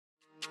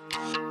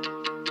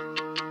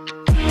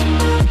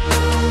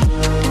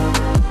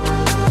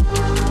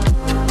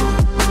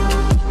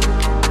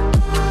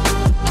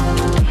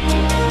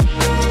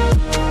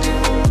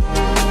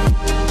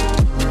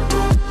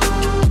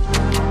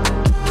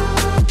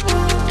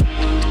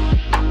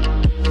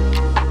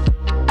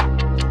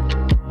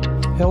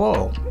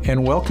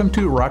and welcome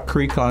to Rock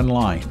Creek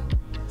Online.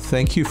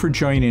 Thank you for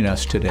joining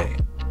us today.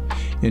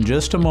 In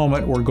just a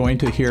moment, we're going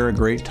to hear a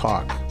great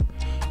talk.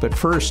 But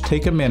first,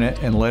 take a minute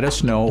and let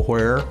us know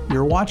where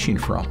you're watching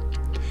from.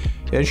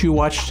 As you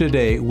watch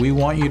today, we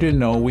want you to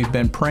know we've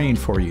been praying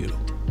for you,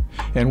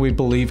 and we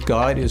believe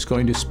God is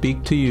going to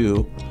speak to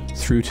you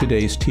through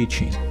today's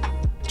teaching.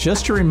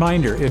 Just a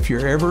reminder, if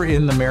you're ever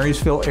in the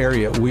Marysville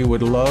area, we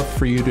would love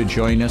for you to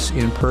join us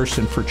in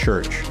person for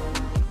church.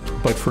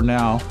 But for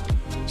now,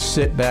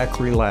 sit back,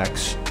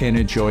 relax, and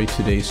enjoy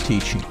today's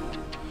teaching.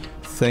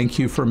 Thank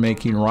you for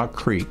making Rock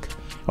Creek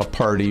a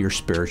part of your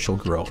spiritual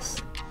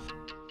growth.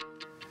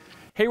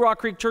 Hey, Rock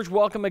Creek Church,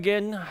 welcome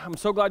again. I'm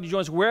so glad you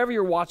joined us wherever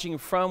you're watching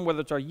from, whether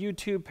it's our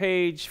YouTube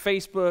page,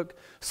 Facebook,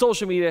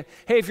 social media.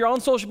 Hey, if you're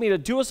on social media,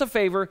 do us a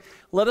favor.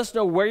 Let us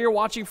know where you're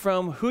watching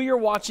from, who you're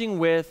watching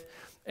with,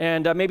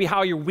 and maybe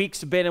how your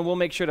week's been, and we'll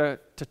make sure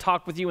to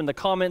talk with you in the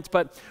comments.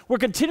 But we're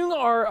continuing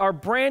our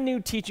brand new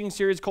teaching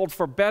series called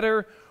For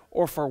Better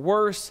or For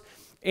Worse.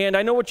 And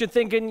I know what you're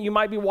thinking. You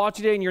might be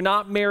watching it and you're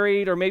not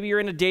married, or maybe you're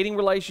in a dating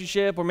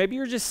relationship, or maybe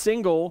you're just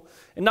single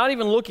and not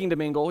even looking to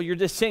mingle. You're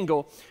just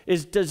single.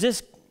 Is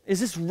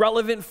this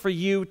relevant for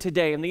you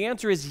today? And the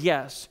answer is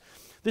yes.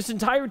 This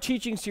entire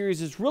teaching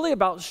series is really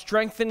about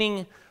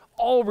strengthening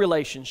all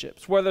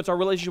relationships, whether it's our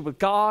relationship with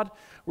God,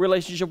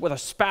 relationship with a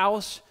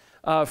spouse,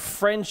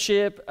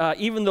 friendship,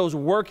 even those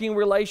working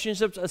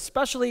relationships,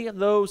 especially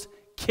those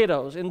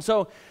kiddos. And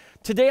so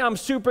today I'm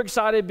super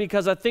excited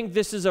because I think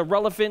this is a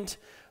relevant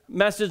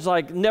message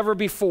like never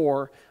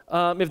before.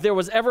 If there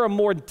was ever a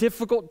more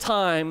difficult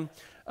time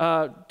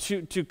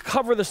to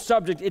cover the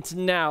subject, it's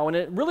now.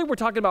 And really we're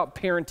talking about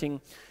parenting.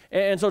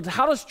 And so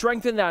how to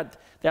strengthen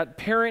that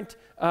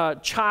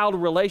parent-child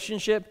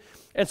relationship.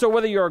 And so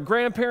whether you're a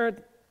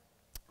grandparent,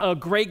 a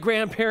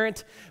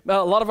great-grandparent,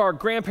 a lot of our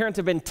grandparents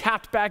have been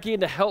tapped back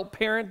in to help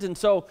parent. And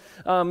so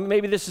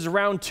maybe this is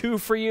round 2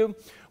 for you.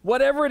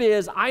 Whatever it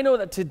is, I know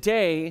that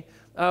today,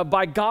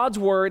 by God's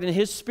word and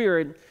his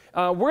spirit,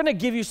 we're going to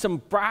give you some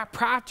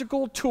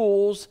practical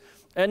tools,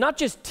 and not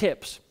just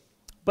tips,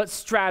 but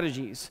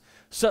strategies,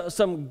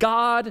 some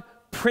God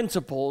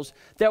principles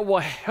that will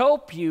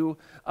help you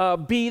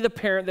be the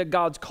parent that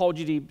God's called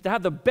you to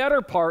have the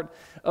better part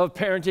of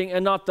parenting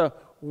and not the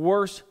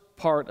worst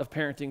part of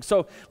parenting.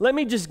 So let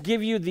me just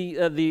give you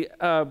the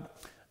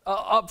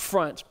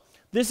upfront.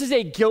 This is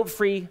a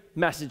guilt-free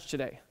message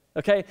today.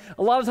 Okay,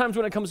 a lot of times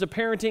when it comes to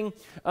parenting,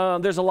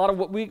 there's a lot of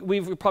what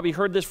we've probably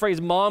heard this phrase,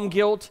 mom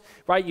guilt,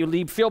 right?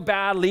 You feel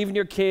bad leaving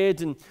your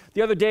kids. And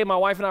the other day, my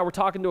wife and I were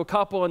talking to a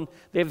couple, and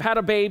they've had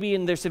a baby,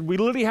 and they said, we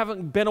literally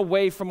haven't been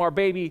away from our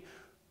baby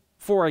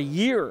for a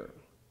year.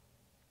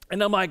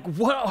 And I'm like,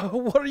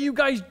 what are you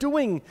guys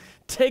doing?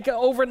 Take an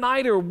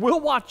overnighter. We'll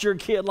watch your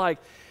kid.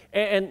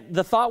 And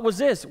the thought was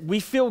this: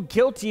 we feel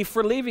guilty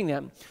for leaving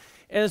them.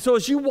 And so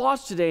as you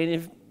watch today,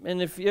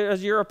 and if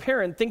as you're a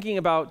parent thinking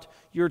about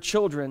your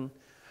children,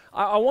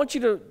 I want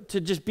you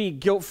to just be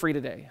guilt-free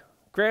today.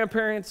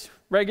 Grandparents,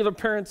 regular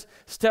parents,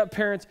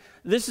 step-parents,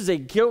 this is a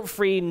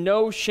guilt-free,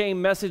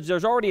 no-shame message.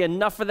 There's already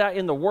enough of that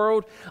in the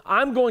world.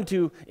 I'm going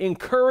to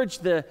encourage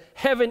the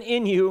heaven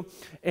in you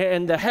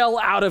and the hell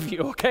out of you,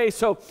 okay?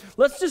 So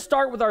let's just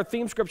start with our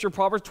theme scripture,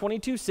 Proverbs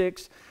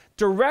 22:6.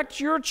 Direct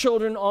your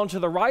children onto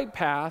the right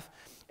path,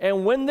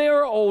 and when they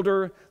are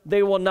older,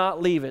 they will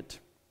not leave it.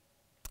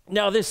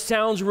 Now, this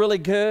sounds really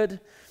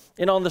good.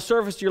 And on the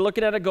surface, you're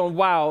looking at it going,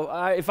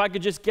 wow, if I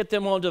could just get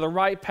them onto the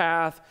right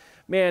path,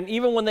 man,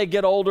 even when they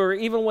get older,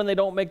 even when they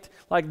don't make,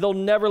 they'll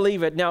never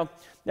leave it. Now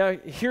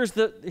here's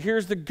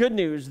the good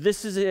news.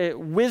 This is a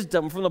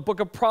wisdom from the book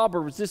of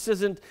Proverbs. This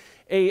isn't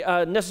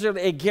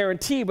necessarily a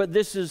guarantee, but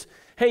this is,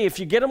 hey, if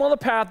you get them on the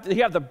path,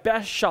 you have the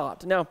best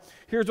shot. Now,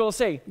 here's what I'll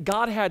say.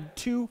 God had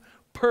 2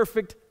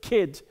 perfect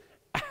kids,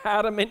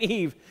 Adam and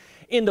Eve,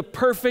 in the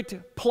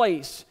perfect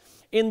place,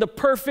 in the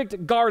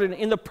perfect garden,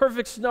 in the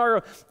perfect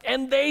scenario,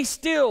 and they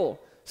still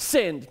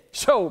sinned.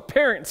 So,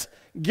 parents,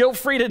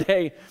 guilt-free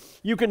today.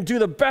 You can do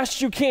the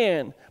best you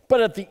can,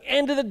 but at the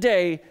end of the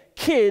day,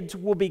 kids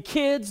will be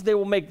kids. They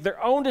will make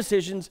their own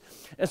decisions.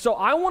 And so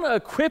I want to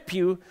equip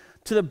you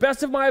to the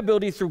best of my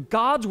ability through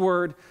God's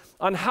word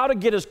on how to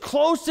get as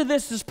close to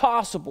this as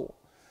possible.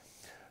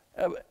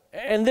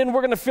 And then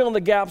we're going to fill in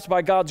the gaps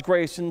by God's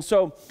grace. And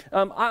so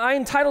I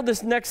entitled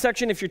this next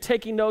section, if you're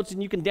taking notes,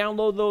 and you can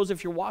download those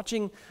if you're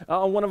watching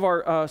on one of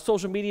our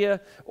social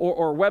media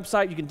or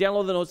website, you can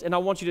download the notes, and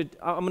I'm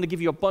going to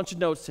give you a bunch of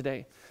notes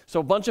today. So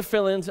a bunch of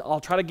fill-ins. I'll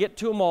try to get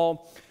to them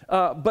all.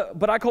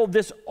 But I call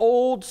this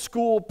Old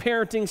School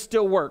Parenting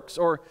Still Works,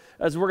 or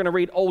as we're going to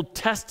read, Old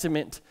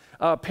Testament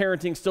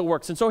Parenting Still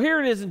Works. And so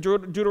here it is in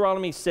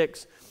Deuteronomy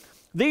 6.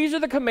 These are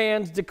the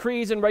commands,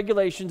 decrees, and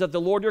regulations that the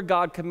Lord your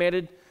God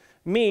commanded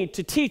me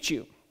to teach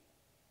you.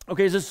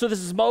 Okay, so this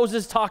is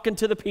Moses talking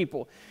to the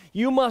people.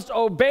 You must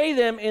obey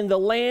them in the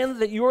land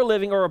that you are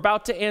living or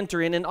about to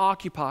enter in and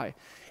occupy.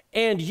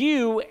 And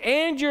you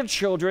and your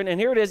children,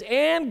 and here it is,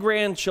 and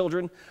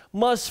grandchildren,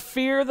 must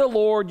fear the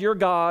Lord your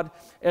God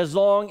as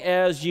long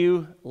as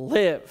you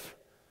live.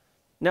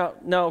 Now,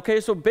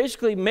 okay, so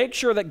basically make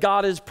sure that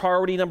God is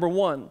priority number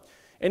one.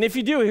 And if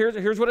you do,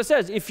 here's what it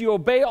says. If you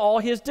obey all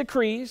his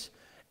decrees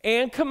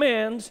and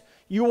commands,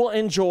 you will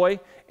enjoy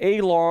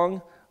a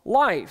long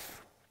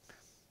life.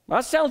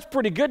 That sounds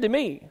pretty good to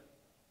me.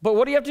 But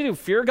what do you have to do?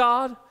 Fear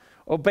God,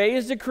 obey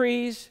his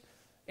decrees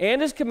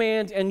and his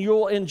commands, and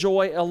you'll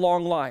enjoy a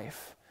long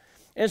life.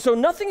 And so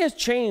nothing has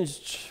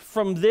changed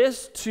from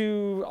this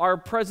to our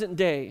present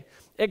day,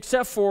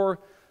 except for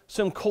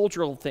some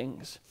cultural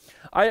things.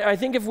 I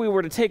think if we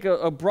were to take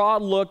a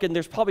broad look, and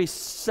there's probably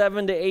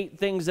 7 to 8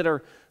 things that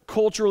are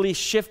culturally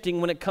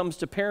shifting when it comes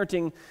to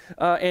parenting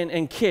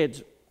and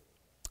kids.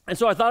 And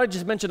so I thought I'd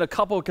just mention a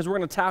couple because we're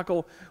going to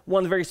tackle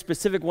one very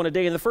specific one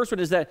today. And the first one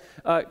is that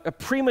a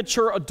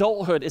premature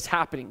adulthood is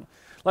happening.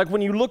 Like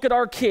when you look at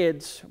our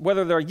kids,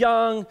 whether they're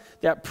young,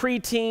 that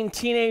preteen,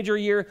 teenager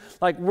year,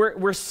 like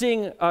we're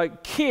seeing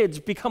kids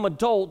become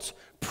adults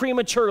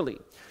prematurely.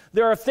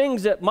 There are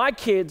things that my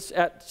kids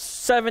at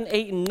 7,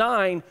 8, and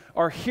 9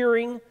 are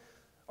hearing,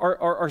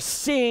 are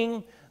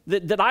seeing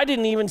that I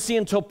didn't even see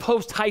until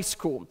post-high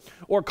school,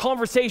 or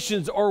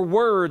conversations or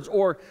words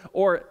or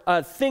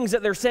things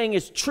that they're saying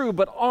is true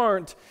but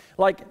aren't,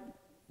 like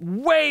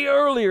way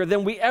earlier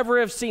than we ever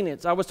have seen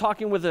it. I was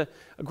talking with a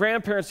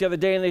grandparents the other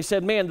day, and they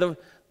said, man,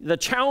 the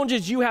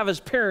challenges you have as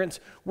parents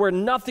were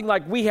nothing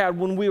like we had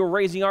when we were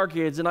raising our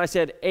kids. And I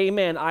said,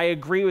 amen, I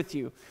agree with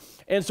you.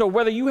 And so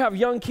whether you have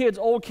young kids,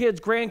 old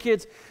kids,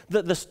 grandkids,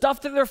 the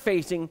stuff that they're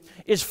facing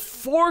is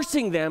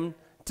forcing them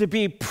to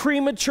be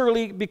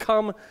prematurely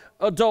become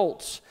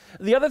adults.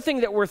 The other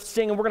thing that we're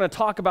seeing, and we're going to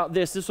talk about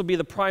this will be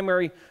the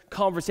primary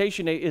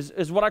conversation,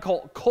 is what I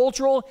call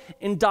cultural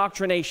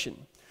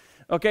indoctrination.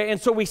 Okay,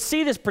 and so we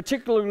see this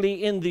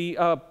particularly in the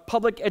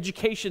public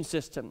education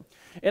system.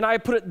 And I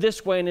put it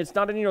this way, and it's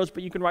not in your notes,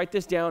 but you can write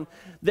this down.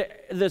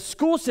 The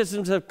school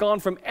systems have gone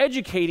from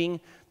educating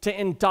to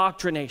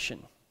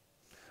indoctrination.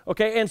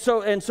 Okay, and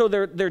so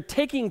they're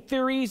taking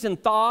theories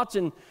and thoughts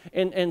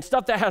and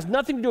stuff that has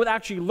nothing to do with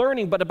actually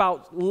learning, but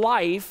about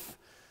life,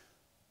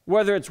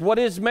 whether it's what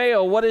is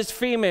male, what is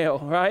female,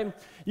 right?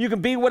 You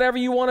can be whatever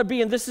you want to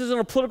be, and this isn't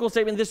a political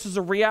statement, this is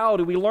a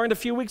reality. We learned a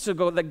few weeks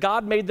ago that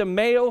God made them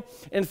male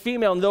and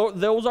female, and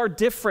those are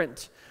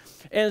different.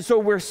 And so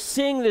we're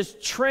seeing this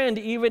trend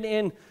even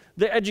in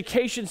the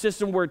education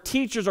system where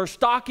teachers are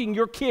stalking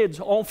your kids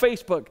on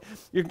Facebook.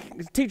 Your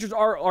teachers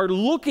are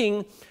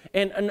looking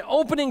and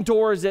opening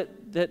doors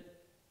that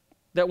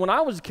when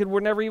I was a kid were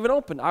never even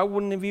opened. I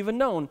wouldn't have even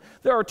known.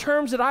 There are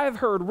terms that I have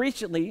heard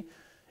recently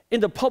in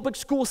the public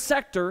school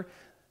sector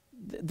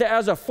that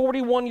as a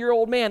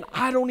 41-year-old man,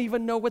 I don't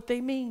even know what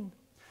they mean.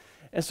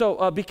 And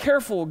so be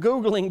careful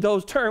Googling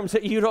those terms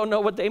that you don't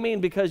know what they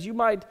mean, because you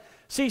might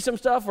see some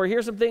stuff or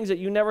hear some things that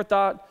you never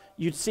thought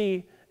you'd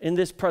see in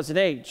this present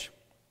age.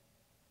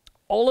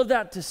 All of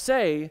that to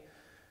say,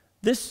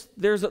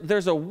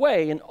 there's a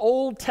way, an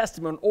Old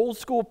Testament, old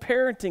school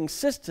parenting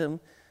system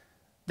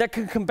that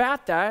can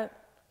combat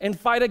that and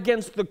fight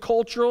against the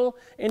cultural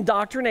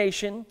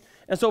indoctrination.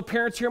 And so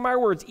parents, hear my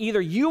words,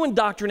 either you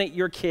indoctrinate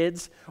your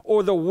kids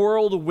or the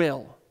world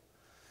will.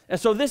 And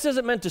so this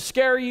isn't meant to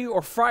scare you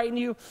or frighten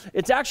you.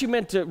 It's actually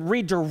meant to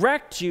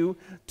redirect you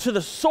to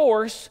the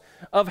source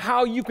of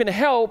how you can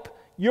help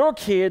your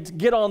kids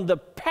get on the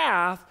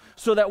path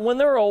so that when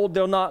they're old,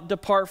 they'll not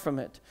depart from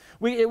it.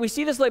 We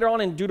see this later on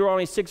in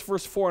Deuteronomy 6,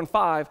 verse 4 and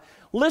 5.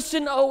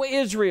 Listen, O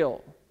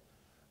Israel,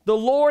 the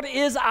Lord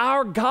is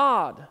our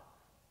God,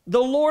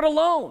 the Lord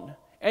alone.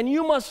 And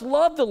you must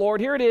love the Lord,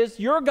 here it is,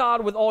 your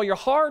God with all your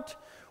heart,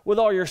 with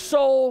all your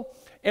soul,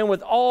 and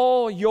with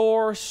all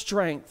your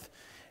strength.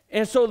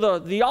 And so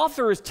the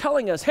author is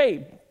telling us,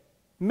 hey,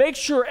 make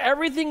sure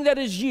everything that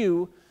is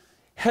you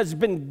has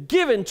been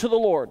given to the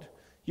Lord.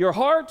 Your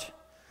heart,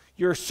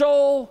 your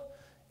soul,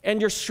 and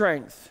your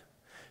strength.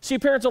 See,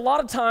 parents, a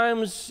lot of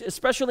times,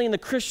 especially in the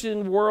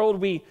Christian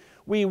world,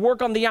 we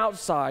work on the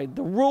outside,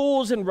 the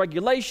rules and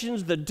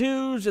regulations, the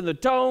do's and the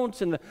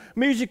don'ts, and the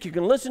music you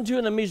can listen to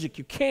and the music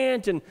you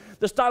can't, and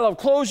the style of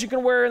clothes you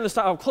can wear and the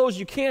style of clothes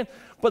you can't.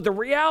 But the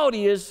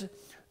reality is,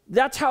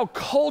 that's how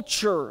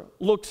culture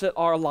looks at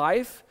our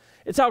life.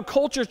 It's how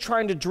culture is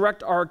trying to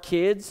direct our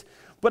kids.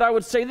 But I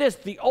would say this,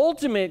 the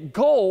ultimate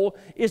goal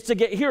is to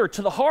get here,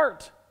 to the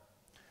heart.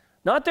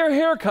 Not their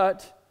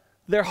haircut,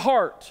 their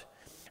heart.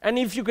 And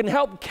if you can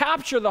help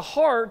capture the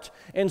heart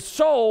and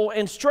soul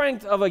and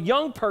strength of a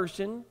young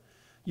person,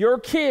 your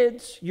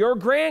kids, your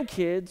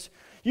grandkids,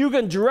 you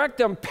can direct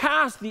them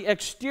past the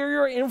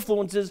exterior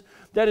influences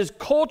that is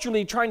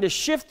culturally trying to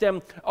shift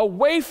them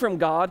away from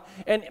God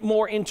and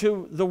more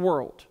into the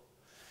world.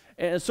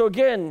 And so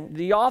again,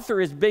 the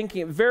author is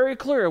making it very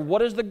clear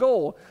what is the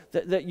goal,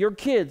 that your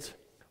kids'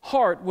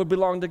 heart would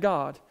belong to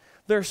God.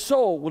 Their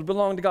soul would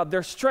belong to God.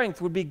 Their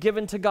strength would be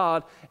given to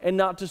God and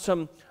not to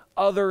some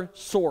other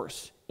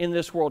source in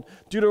this world.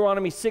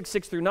 Deuteronomy 6,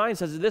 6 through 9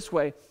 says it this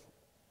way,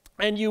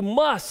 and you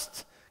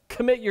must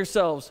commit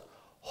yourselves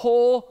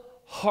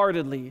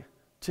wholeheartedly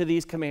to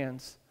these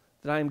commands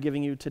that I am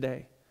giving you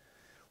today.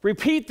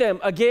 Repeat them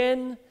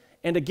again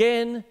and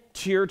again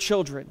to your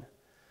children.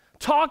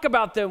 Talk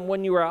about them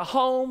when you are at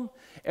home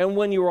and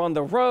when you are on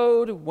the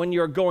road, when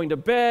you're going to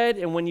bed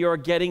and when you're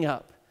getting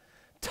up.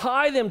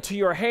 Tie them to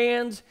your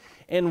hands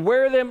and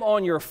wear them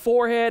on your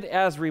forehead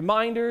as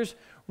reminders.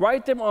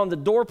 Write them on the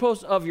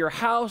doorposts of your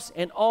house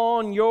and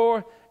on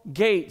your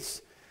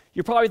gates.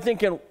 You're probably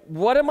thinking,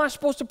 what am I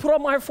supposed to put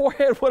on my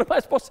forehead? What am I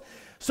supposed to?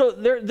 So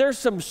there's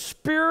some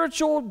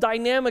spiritual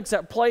dynamics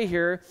at play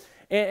here.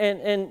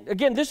 And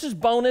again, this is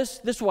bonus.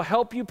 This will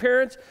help you,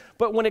 parents.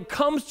 But when it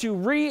comes to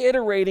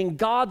reiterating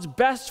God's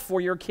best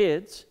for your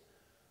kids,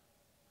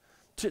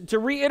 to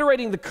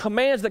reiterating the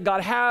commands that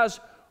God has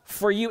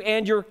for you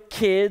and your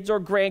kids or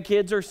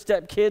grandkids or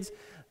stepkids,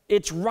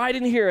 it's right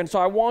in here. And so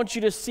I want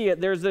you to see it.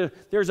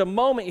 There's a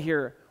moment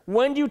here.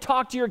 When do you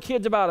talk to your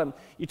kids about them?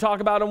 You talk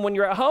about them when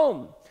you're at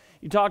home.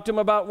 You talk to them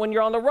about when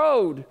you're on the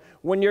road,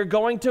 when you're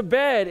going to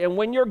bed, and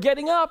when you're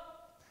getting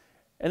up.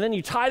 And then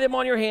you tie them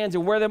on your hands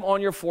and wear them on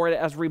your forehead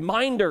as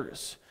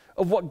reminders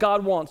of what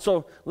God wants.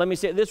 So let me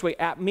say it this way,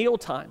 at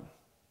mealtime,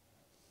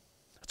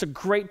 it's a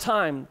great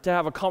time to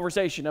have a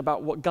conversation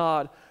about what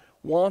God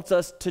wants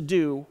us to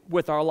do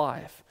with our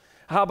life.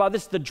 How about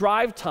this, the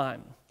drive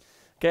time?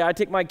 Okay, I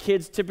take my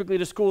kids typically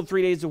to school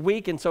 3 days a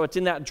week, and so it's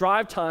in that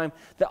drive time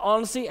that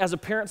honestly, as a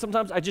parent,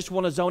 sometimes I just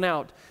want to zone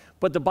out.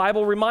 But the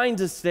Bible reminds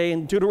us today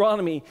in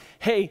Deuteronomy,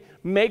 hey,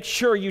 make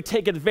sure you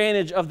take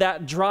advantage of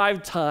that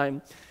drive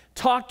time.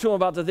 Talk to them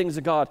about the things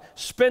of God.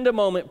 Spend a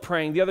moment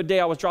praying. The other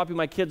day I was dropping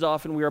my kids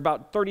off and we were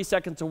about 30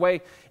 seconds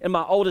away, and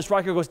my oldest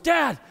Riker goes,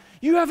 Dad,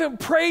 you haven't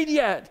prayed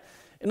yet.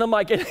 And I'm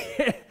like,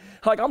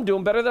 I'm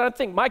doing better than I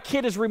think. My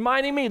kid is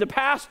reminding me, the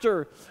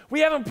pastor, we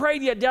haven't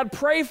prayed yet. Dad,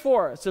 pray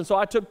for us. And so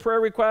I took prayer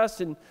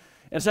requests and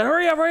said,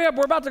 hurry up,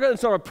 we're about to go. And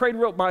so I prayed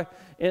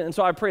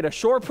I prayed a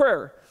short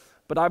prayer.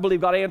 But I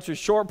believe God answers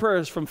short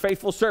prayers from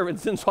faithful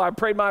servants. And so I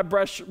prayed my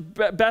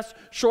best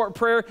short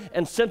prayer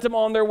and sent them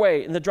on their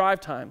way in the drive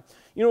time.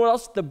 You know what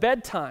else? The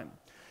bedtime.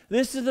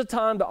 This is the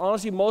time that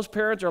honestly most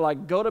parents are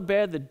like, go to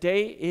bed, the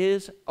day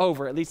is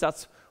over. At least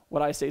that's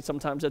what I say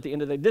sometimes at the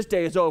end of the day. This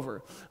day is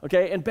over,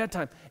 okay? And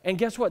bedtime. And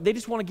guess what? They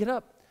just want to get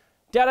up.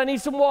 Dad, I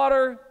need some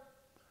water.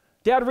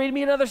 Dad, read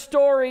me another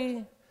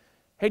story.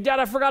 Hey, Dad,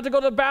 I forgot to go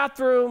to the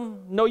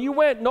bathroom. No, you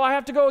went. No, I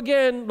have to go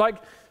again.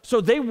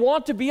 So they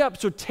want to be up.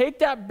 So take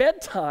that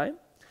bedtime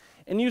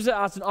and use it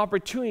as an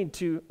opportunity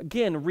to,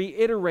 again,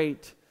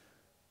 reiterate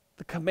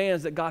the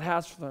commands that God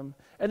has for them.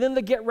 And then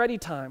the get ready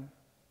time.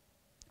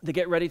 The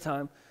get ready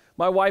time.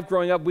 My wife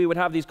growing up, we would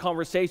have these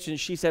conversations.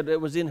 She said it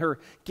was in her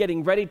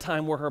getting ready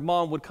time where her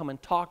mom would come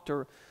and talk to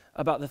her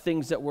about the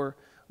things that were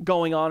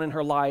going on in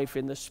her life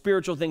and the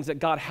spiritual things that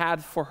God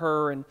had for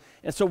her. And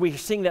so we're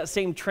seeing that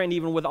same trend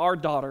even with our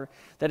daughter,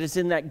 that it's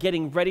in that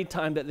getting ready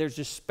time that there's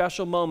this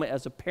special moment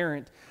as a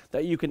parent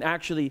that you can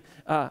actually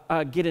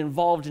get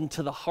involved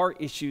into the heart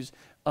issues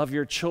of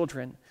your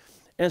children.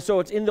 And so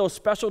it's in those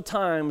special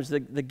times, the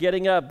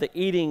getting up, the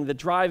eating, the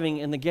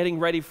driving, and the getting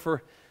ready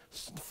for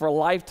a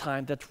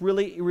lifetime that's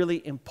really,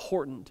 really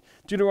important.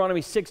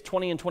 Deuteronomy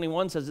 6:20 and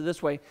 21 says it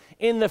this way,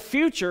 in the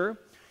future,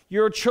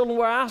 your children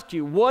will ask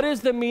you, what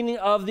is the meaning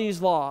of these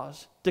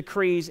laws,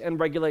 decrees, and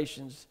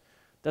regulations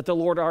that the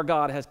Lord our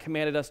God has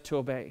commanded us to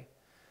obey?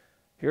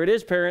 Here it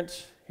is,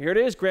 parents. Here it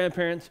is,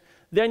 grandparents.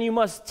 Then you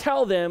must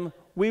tell them,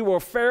 we were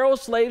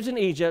Pharaoh's slaves in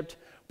Egypt,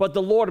 but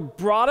the Lord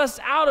brought us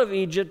out of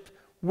Egypt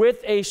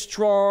with a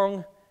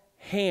strong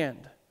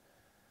hand.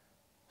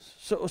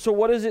 So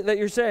what is it that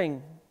you're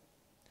saying?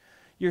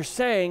 You're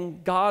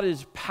saying God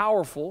is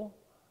powerful.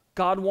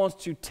 God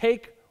wants to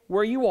take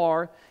where you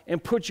are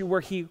and put you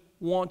where He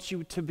wants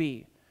you to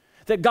be.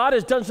 That God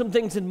has done some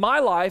things in my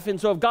life, and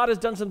so if God has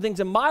done some things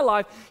in my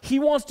life, He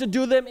wants to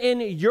do them in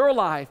your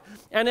life.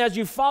 And as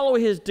you follow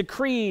His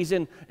decrees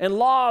and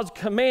laws,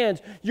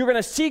 commands, you're going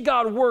to see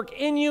God work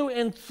in you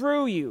and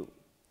through you.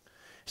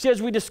 See,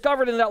 as we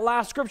discovered in that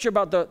last scripture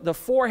about the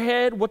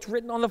forehead, what's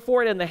written on the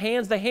forehead, and the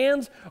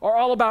hands are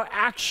all about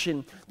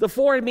action. The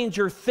forehead means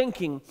you're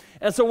thinking.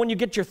 And so when you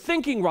get your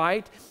thinking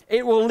right,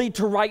 it will lead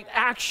to right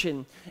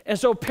action. And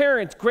so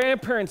parents,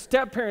 grandparents,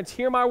 step-parents,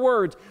 hear my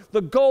words.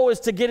 The goal is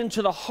to get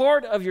into the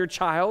heart of your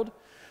child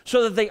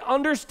so that they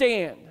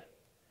understand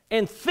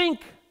and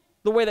think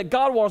the way that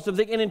God wants them to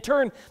think. And in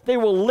turn, they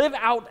will live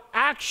out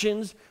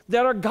actions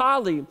that are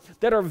godly,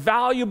 that are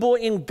valuable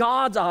in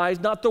God's eyes,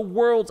 not the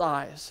world's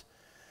eyes.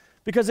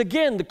 Because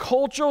again, the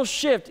cultural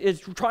shift is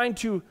trying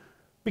to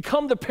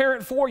become the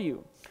parent for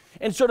you.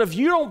 And so if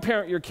you don't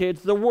parent your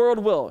kids, the world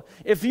will.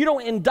 If you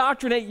don't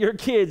indoctrinate your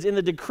kids in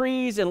the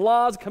decrees and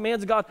laws,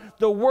 commands of God,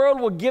 the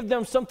world will give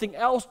them something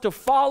else to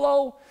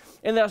follow,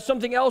 and that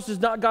something else is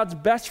not God's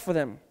best for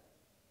them.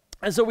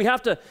 And so we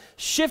have to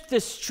shift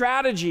this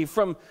strategy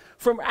from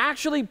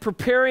actually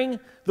preparing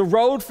the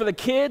road for the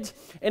kids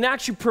and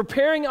actually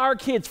preparing our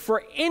kids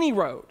for any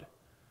road.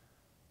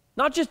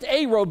 Not just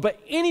a road, but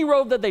any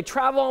road that they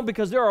travel on,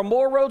 because there are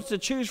more roads to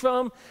choose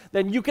from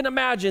than you can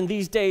imagine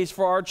these days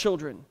for our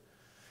children.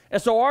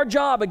 And so our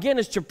job, again,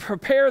 is to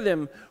prepare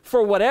them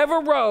for whatever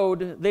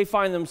road they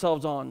find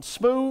themselves on.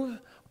 Smooth,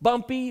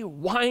 bumpy,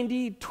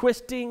 windy,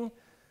 twisting,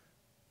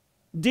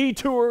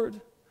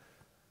 detoured,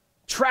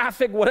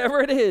 traffic,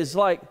 whatever it is.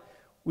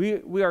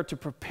 We are to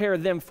prepare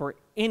them for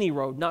any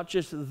road, not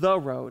just the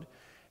road.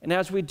 And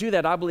as we do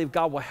that, I believe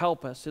God will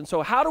help us. And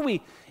so how do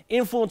we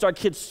influence our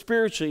kids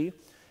spiritually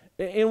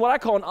in what I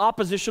call an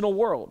oppositional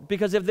world?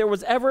 Because if there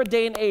was ever a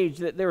day and age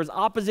that there was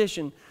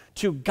opposition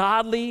to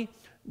godly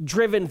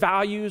driven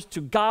values,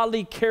 to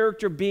godly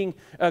character being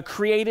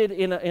created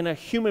in a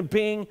human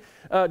being,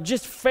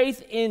 just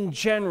faith in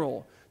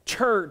general,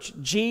 church,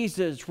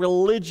 Jesus,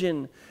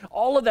 religion,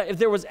 all of that. If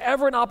there was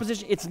ever an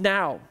opposition, it's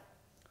now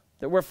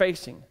that we're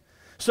facing.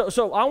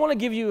 So I want to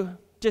give you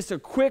just a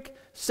quick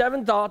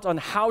 7 thoughts on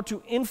how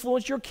to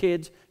influence your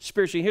kids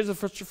spiritually. Here's the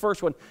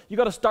first one. You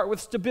got to start with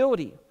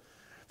stability.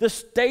 The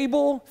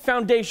stable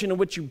foundation in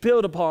which you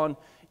build upon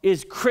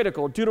is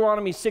critical.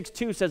 Deuteronomy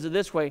 6:2 says it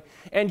this way,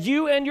 and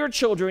you and your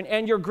children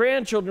and your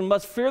grandchildren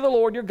must fear the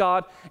Lord your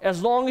God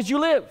as long as you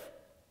live.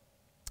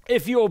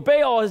 If you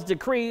obey all his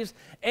decrees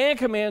and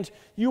commands,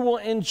 you will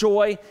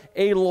enjoy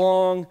a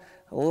long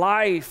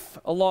life,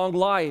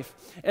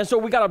 And so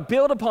we got to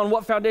build upon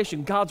what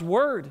foundation? God's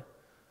word.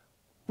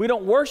 We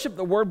don't worship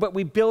the word, but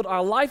we build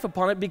our life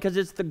upon it because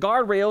it's the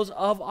guardrails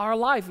of our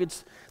life.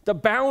 It's the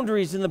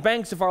boundaries and the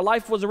banks. If our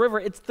life was a river,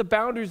 it's the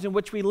boundaries in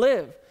which we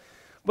live.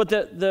 But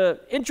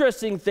the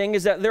interesting thing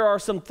is that there are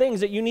some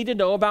things that you need to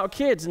know about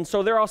kids. And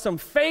so there are some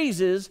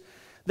phases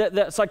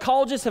that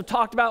psychologists have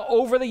talked about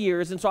over the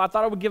years. And so I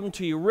thought I would give them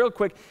to you real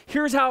quick.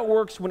 Here's how it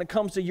works when it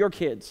comes to your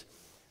kids.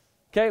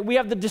 Okay, we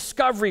have the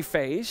discovery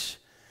phase.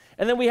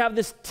 And then we have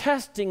this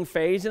testing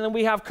phase, and then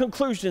we have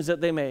conclusions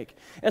that they make.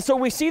 And so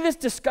we see this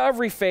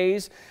discovery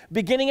phase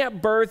beginning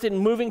at birth and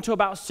moving to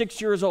about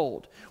 6 years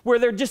old, where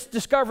they're just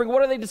discovering,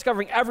 what are they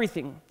discovering?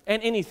 Everything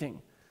and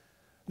anything.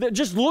 They're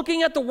just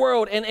looking at the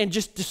world and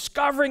just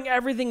discovering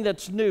everything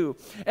that's new.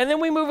 And then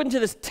we move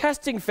into this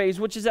testing phase,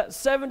 which is at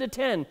 7 to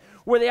 10,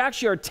 where they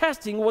actually are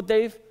testing what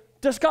they've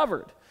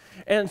discovered.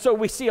 And so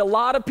we see a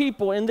lot of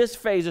people in this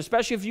phase,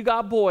 especially if you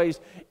got boys,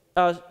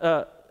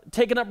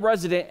 taken up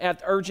resident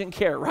at urgent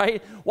care,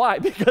 right? Why?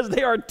 Because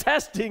they are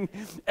testing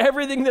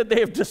everything that they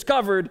have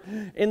discovered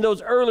in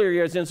those earlier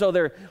years. And so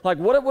they're like,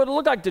 what would it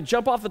look like to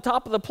jump off the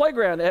top of the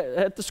playground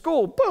at the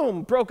school?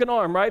 Boom, broken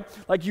arm, right?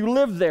 Like you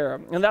live there.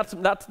 And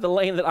that's the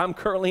lane that I'm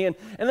currently in.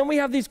 And then we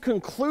have these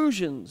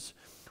conclusions,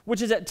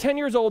 which is at 10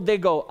 years old, they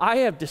go, I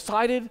have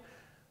decided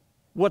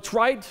what's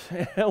right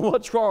and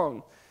what's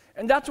wrong.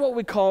 And that's what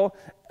we call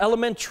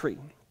elementary.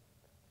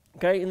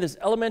 Okay, in this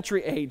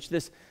elementary age,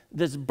 this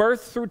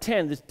birth through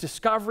 10, this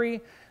discovery,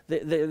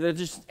 they're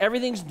just,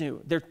 everything's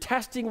new. They're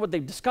testing what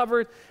they've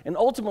discovered, and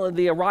ultimately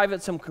they arrive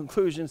at some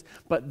conclusions.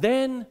 But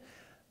then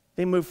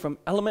they move from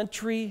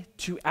elementary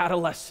to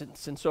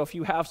adolescence. And so if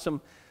you have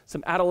some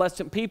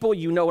adolescent people,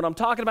 you know what I'm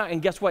talking about.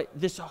 And guess what?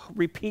 This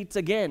repeats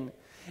again.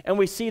 And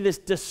we see this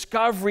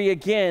discovery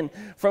again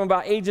from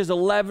about ages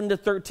 11 to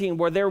 13,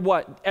 where they're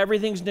what?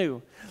 Everything's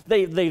new.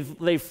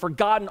 They've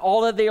forgotten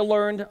all that they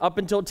learned up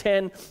until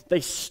 10. They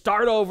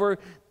start over.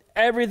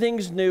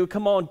 Everything's new.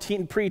 Come on,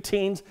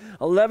 preteens,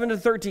 11 to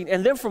 13.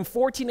 And then from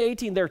 14 to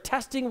 18, they're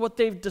testing what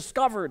they've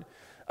discovered.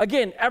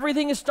 Again,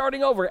 everything is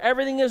starting over.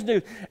 Everything is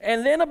new.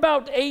 And then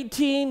about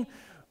 18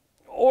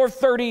 or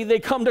 30, they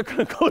come to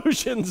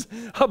conclusions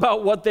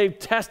about what they've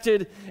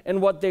tested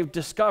and what they've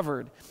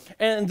discovered.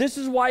 And this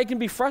is why it can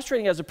be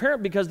frustrating as a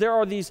parent, because there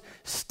are these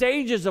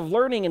stages of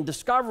learning and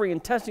discovery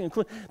and testing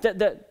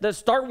that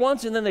start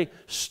once and then they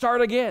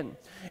start again.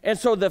 And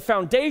so the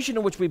foundation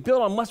in which we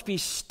build on must be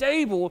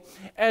stable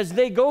as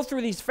they go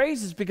through these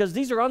phases, because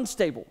these are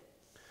unstable.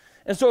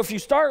 And so if you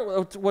start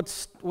with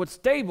what's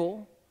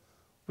stable,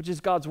 which is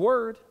God's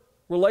word,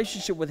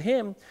 relationship with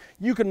him,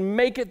 you can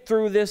make it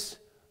through these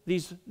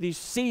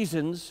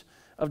seasons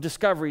of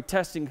discovery,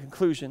 testing,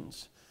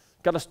 conclusions.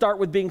 Got to start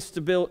with being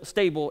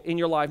stable in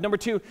your life. Number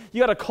 2, you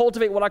got to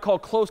cultivate what I call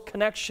close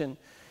connection.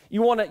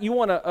 You want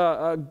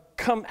to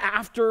come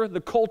after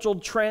the cultural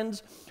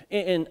trends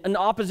in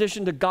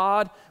opposition to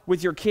God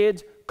with your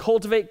kids.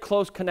 Cultivate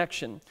close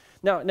connection.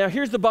 Now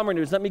here's the bummer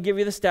news. Let me give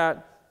you the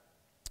stat.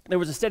 There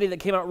was a study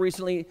that came out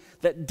recently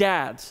that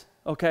dads,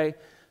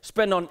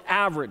 spend on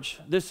average,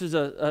 this is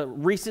a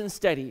recent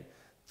study,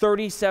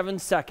 37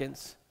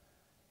 seconds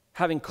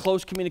having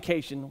close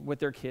communication with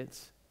their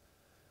kids.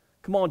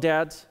 Come on,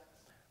 dads.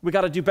 We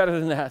got to do better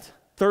than that.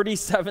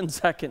 37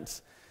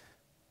 seconds.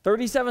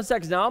 37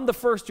 seconds. Now, I'm the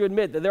first to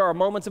admit that there are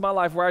moments in my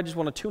life where I just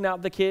want to tune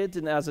out the kids,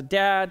 and as a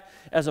dad,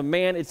 as a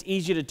man, it's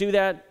easy to do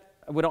that.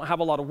 We don't have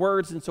a lot of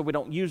words, and so we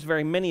don't use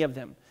very many of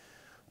them.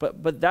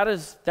 But that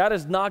is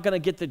not going to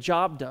get the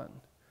job done.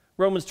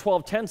 Romans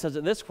 12:10 says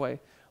it this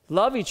way: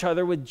 love each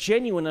other with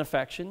genuine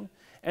affection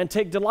and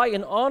take delight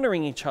in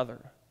honoring each other.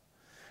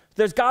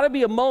 There's got to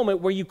be a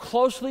moment where you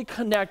closely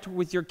connect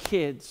with your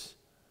kids,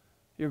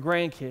 your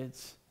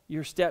grandkids,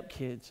 your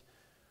stepkids.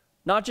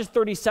 Not just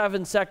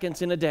 37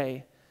 seconds in a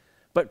day,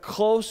 but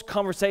close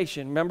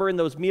conversation. Remember, in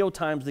those meal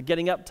times, the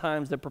getting up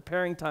times, the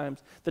preparing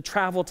times, the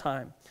travel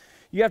time.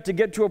 You have to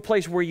get to a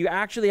place where you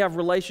actually have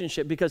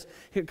relationship, because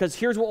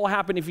here's what will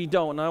happen if you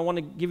don't. And I want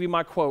to give you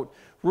my quote.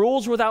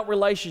 Rules without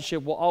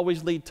relationship will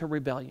always lead to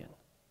rebellion.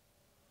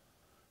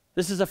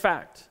 This is a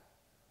fact.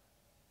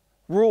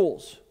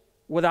 Rules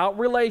without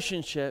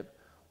relationship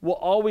will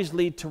always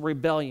lead to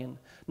rebellion.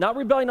 Not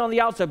rebellion on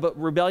the outside, but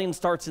rebellion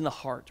starts in the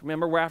heart.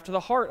 Remember, we're after the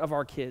heart of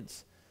our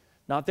kids,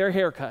 not their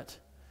haircut.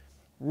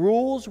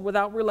 Rules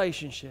without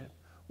relationship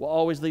will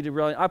always lead to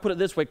rebellion. I put it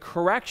this way,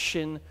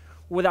 correction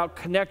without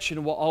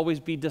connection will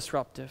always be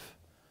disruptive.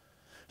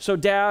 So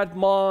dad,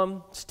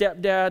 mom,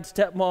 stepdad,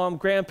 stepmom,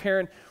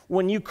 grandparent,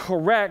 when you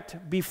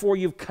correct before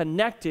you've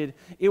connected,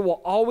 it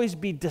will always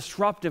be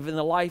disruptive in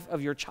the life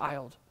of your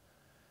child.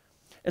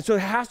 And so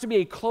it has to be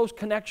a close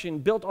connection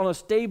built on a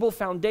stable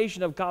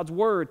foundation of God's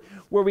word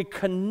where we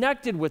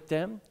connected with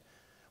them,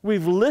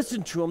 we've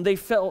listened to them, they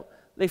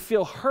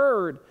feel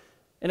heard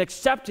and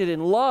accepted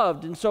and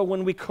loved. And so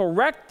when we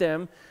correct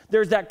them,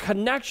 there's that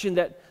connection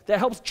that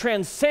helps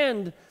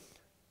transcend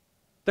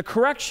the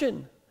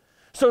correction.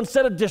 So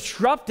instead of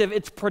disruptive,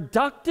 it's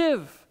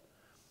productive.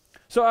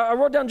 So I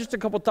wrote down just a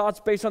couple thoughts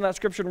based on that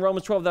scripture in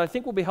Romans 12 that I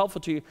think will be helpful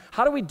to you.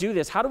 How do we do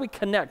this? How do we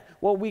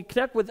connect? Well, we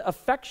connect with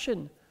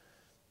affection.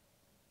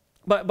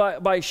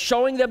 By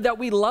showing them that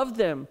we love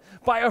them,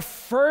 by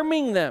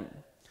affirming them.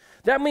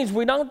 That means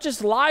we don't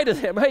just lie to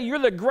them. Hey, you're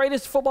the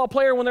greatest football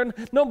player when they're,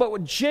 no, but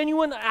with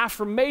genuine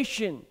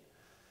affirmation.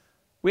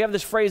 We have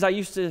this phrase I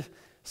used to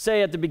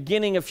say at the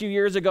beginning a few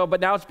years ago, but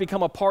now it's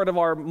become a part of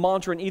our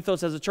mantra and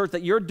ethos as a church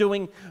that you're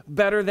doing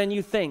better than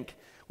you think.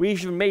 We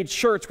even made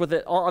shirts with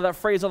it, all that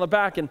phrase on the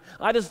back, and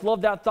I just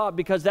love that thought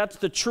because that's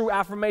the true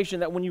affirmation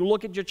that when you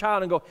look at your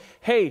child and go,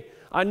 hey,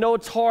 I know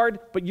it's hard,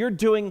 but you're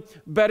doing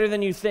better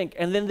than you think.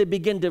 And then they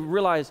begin to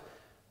realize,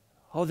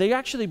 oh, they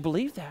actually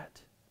believe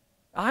that.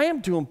 I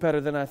am doing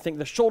better than I think.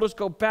 The shoulders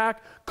go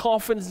back,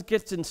 confidence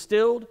gets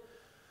instilled.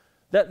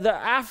 That the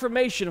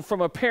affirmation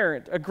from a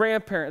parent, a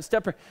grandparent, a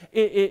step-parent,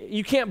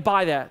 you can't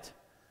buy that.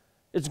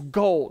 It's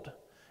gold.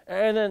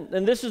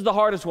 And this is the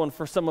hardest one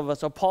for some of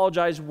us.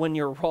 Apologize when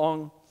you're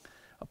wrong.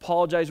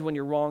 Apologize when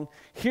you're wrong.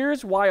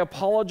 Here's why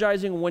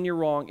apologizing when you're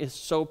wrong is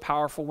so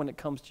powerful when it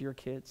comes to your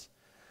kids.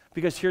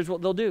 Because here's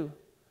what they'll do.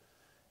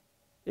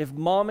 If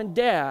mom and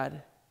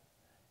dad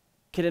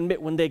can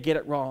admit when they get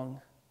it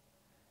wrong,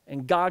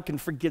 and God can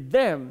forgive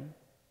them,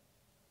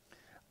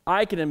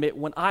 I can admit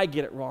when I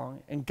get it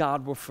wrong, and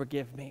God will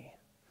forgive me.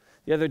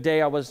 The other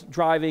day I was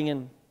driving,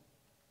 and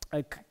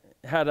I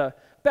had a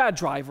bad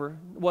driver.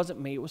 It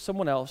wasn't me, it was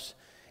someone else.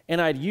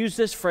 And I'd used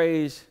this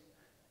phrase,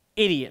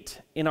 idiot,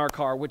 in our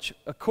car, which,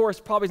 of course,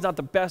 probably is not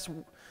the best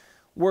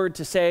word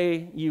to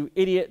say, you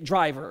idiot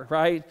driver,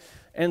 right?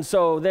 And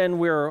so then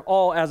we're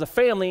all as a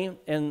family,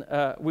 and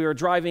we were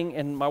driving,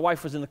 and my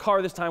wife was in the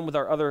car this time with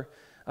our other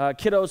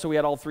kiddos, so we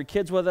had all 3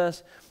 kids with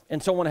us,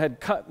 and someone had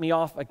cut me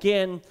off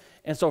again.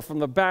 And so from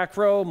the back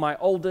row, my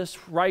oldest,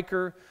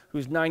 Riker,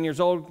 who's 9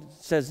 years old,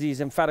 says these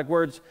emphatic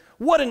words,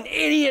 "What an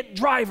idiot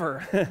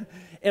driver."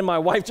 And my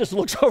wife just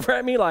looks over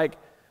at me like,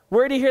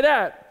 where did you hear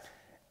that?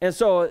 And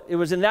so it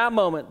was in that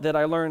moment that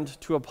I learned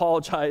to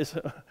apologize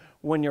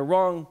when you're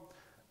wrong.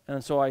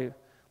 And so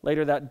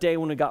later that day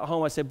when we got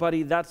home, I said,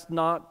 buddy, that's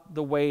not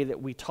the way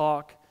that we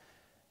talk.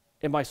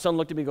 And my son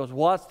looked at me and goes,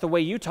 well, that's the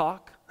way you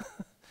talk.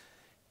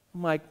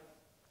 I'm like,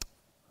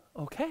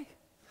 okay.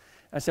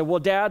 I said, well,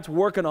 Dad's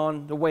working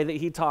on the way that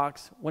he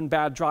talks when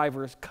bad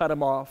drivers cut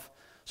him off.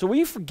 So will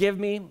you forgive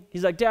me?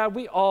 He's like, Dad,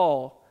 we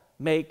all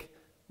make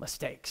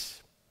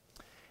mistakes.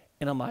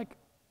 And I'm like,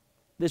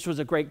 this was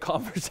a great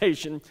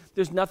conversation.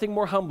 There's nothing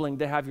more humbling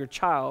to have your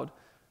child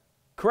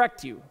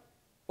correct you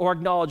or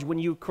acknowledge when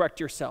you correct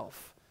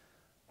yourself.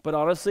 But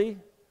honestly,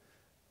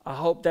 I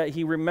hope that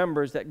he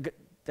remembers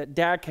that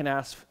Dad can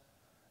ask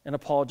and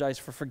apologize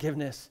for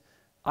forgiveness.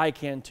 I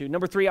can too.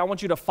 Number 3, I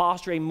want you to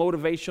foster a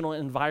motivational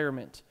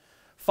environment.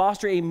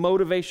 Foster a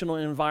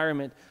motivational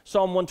environment.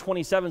 Psalm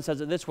 127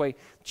 says it this way,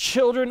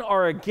 children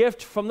are a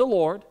gift from the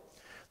Lord.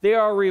 They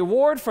are a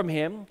reward from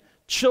him.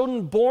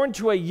 Children born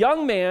to a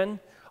young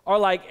man are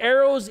like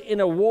arrows in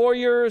a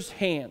warrior's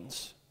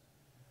hands.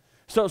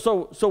 So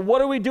what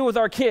do we do with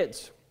our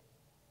kids?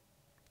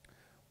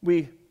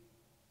 We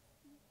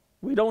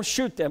don't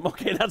shoot them.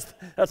 Okay,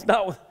 that's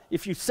not,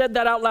 if you said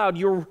that out loud,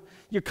 you're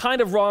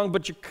kind of wrong,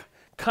 but you're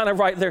kind of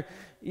right.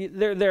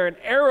 They're an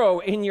arrow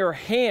in your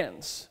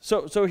hands.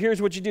 So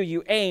here's what you do.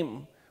 You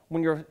aim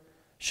when you're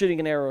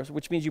shooting an arrow,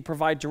 which means you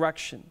provide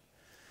direction.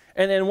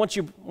 And then once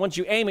you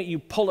aim it, you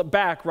pull it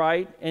back,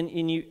 right?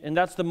 And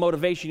that's the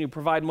motivation. You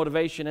provide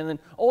motivation. And then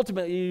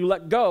ultimately you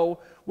let go,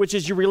 which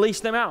is you release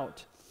them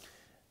out.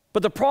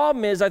 But the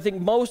problem is, I think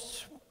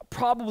most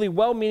probably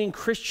well-meaning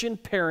Christian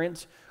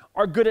parents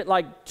are good at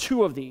like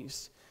 2 of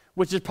these,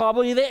 which is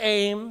probably the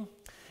aim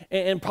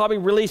and probably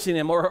releasing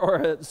them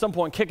or at some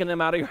point kicking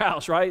them out of your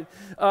house, right?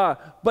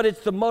 But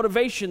it's the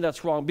motivation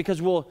that's wrong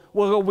because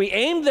we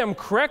aimed them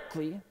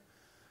correctly,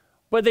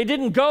 but they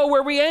didn't go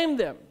where we aimed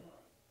them.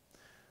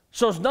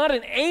 So it's not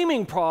an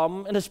aiming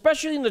problem, and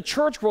especially in the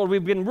church world,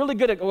 we've been really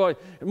good at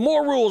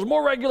more rules,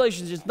 more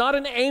regulations. It's not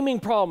an aiming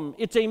problem.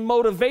 It's a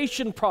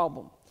motivation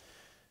problem.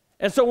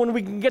 And so when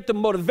we can get the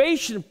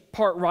motivation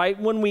part right,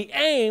 when we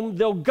aim,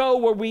 they'll go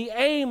where we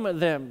aim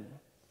them,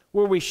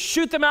 where we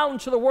shoot them out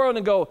into the world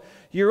and go,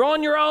 you're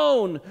on your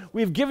own.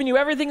 We've given you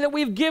everything that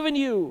we've given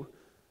you.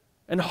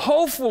 And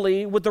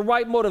hopefully, with the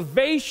right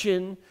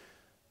motivation,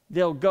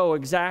 they'll go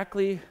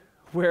exactly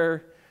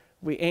where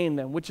we aim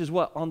them, which is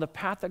what? On the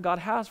path that God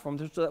has for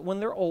them, so that when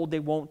they're old, they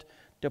won't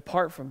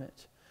depart from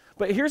it.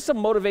 But here's some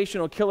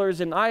motivational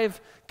killers, and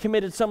I've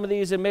committed some of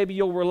these, and maybe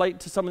you'll relate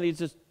to some of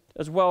these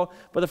as well.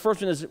 But the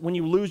first one is when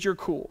you lose your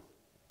cool.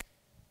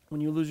 When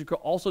you lose your cool,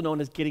 also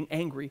known as getting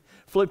angry.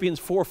 Philippians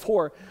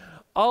 4:4.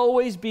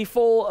 Always be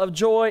full of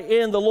joy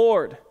in the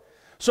Lord.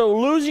 So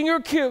losing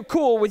your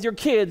cool with your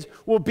kids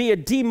will be a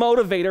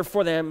demotivator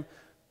for them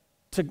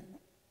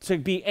to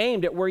be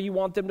aimed at where you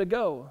want them to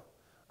go.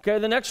 Okay,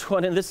 the next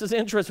one, and this is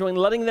interesting,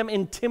 letting them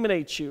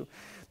intimidate you.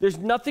 There's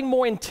nothing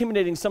more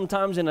intimidating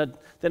sometimes than a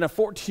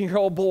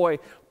 14-year-old boy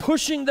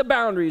pushing the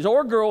boundaries,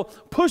 or girl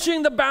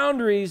pushing the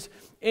boundaries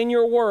in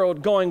your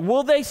world, going,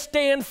 will they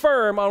stand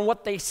firm on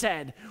what they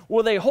said?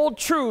 Will they hold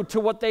true to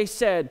what they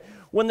said?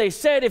 When they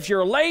said, if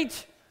you're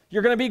late,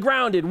 you're going to be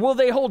grounded. Will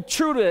they hold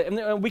true to it?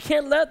 And we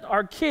can't let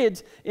our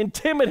kids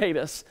intimidate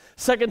us.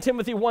 2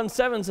 Timothy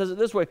 1:7 says it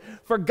this way,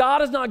 for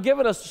God has not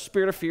given us a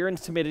spirit of fear and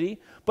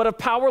timidity, but of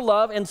power,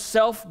 love, and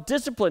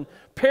self-discipline.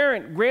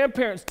 Parent,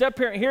 grandparent,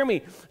 step-parent, hear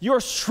me. You're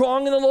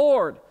strong in the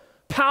Lord.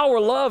 Power,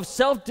 love,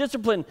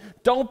 self-discipline.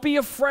 Don't be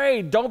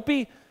afraid. Don't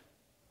be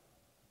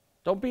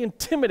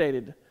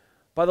intimidated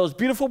by those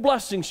beautiful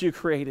blessings you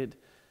created.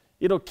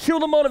 It'll kill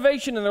the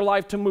motivation in their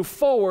life to move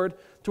forward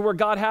to where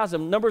God has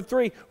them. Number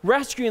 3,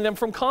 rescuing them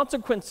from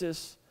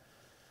consequences.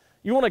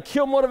 You want to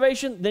kill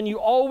motivation? Then you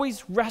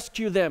always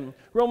rescue them.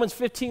 Romans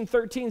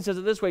 15:13 says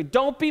it this way,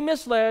 don't be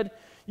misled.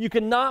 You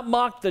cannot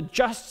mock the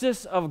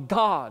justice of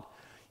God.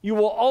 You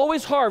will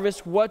always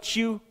harvest what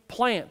you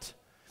plant.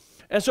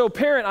 And so,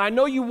 parent, I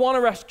know you want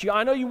to rescue.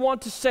 I know you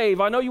want to save.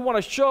 I know you want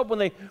to show up when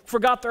they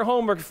forgot their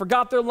homework,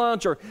 forgot their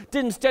lunch, or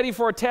didn't study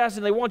for a test,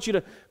 and they want you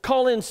to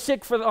call in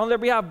sick on their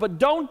behalf. But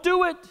don't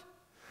do it.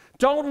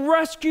 Don't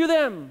rescue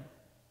them.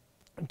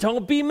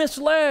 Don't be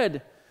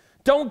misled.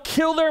 Don't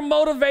kill their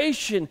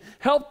motivation.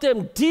 Help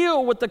them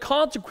deal with the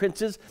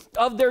consequences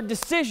of their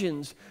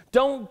decisions.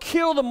 Don't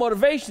kill the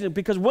motivation,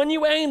 because when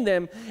you aim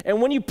them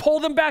and when you pull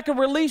them back and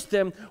release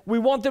them, we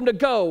want them to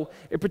go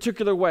a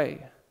particular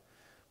way.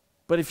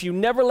 But if you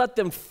never let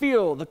them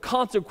feel the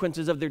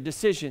consequences of their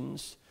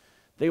decisions,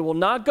 they will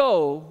not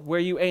go where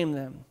you aim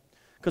them.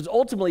 Because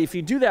ultimately, if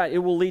you do that, it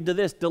will lead to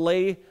this,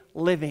 delay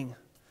living.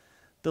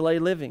 Delay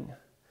living.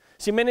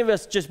 See, many of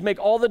us just make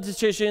all the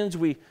decisions.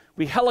 We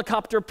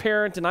helicopter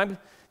parent, and I'm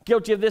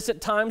guilty of this at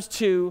times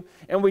too,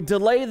 and we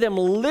delay them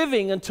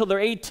living until they're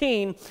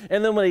 18,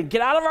 and then when they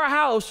get out of our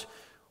house,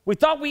 we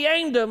thought we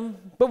aimed them,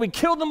 but we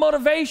killed the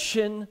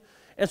motivation,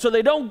 and so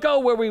they don't go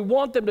where we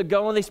want them to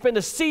go, and they spend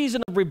a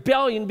season of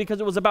rebellion because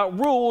it was about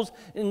rules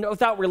and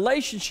without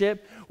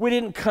relationship. We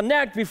didn't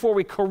connect before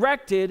we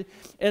corrected,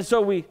 and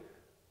so we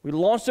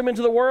launched them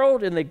into the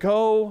world, and they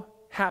go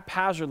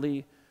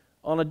haphazardly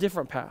on a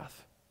different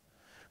path.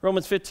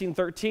 Romans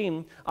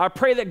 15:13, I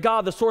pray that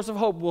God, the source of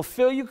hope, will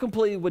fill you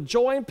completely with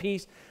joy and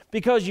peace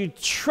because you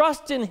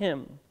trust in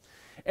him.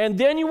 And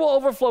then you will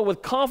overflow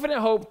with confident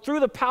hope through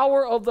the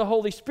power of the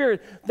Holy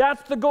Spirit.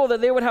 That's the goal, that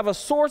they would have a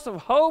source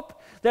of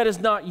hope that is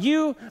not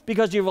you,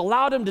 because you've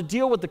allowed them to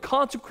deal with the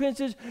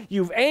consequences.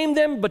 You've aimed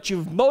them, but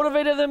you've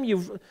motivated them.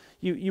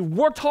 You've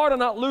worked hard on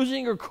not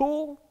losing your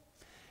cool.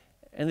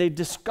 And they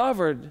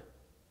discovered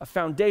a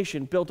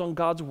foundation built on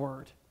God's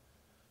word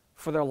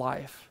for their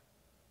life.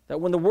 That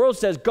when the world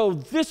says, go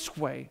this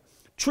way,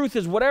 truth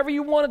is whatever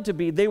you want it to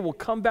be, they will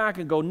come back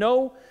and go,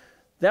 no,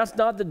 that's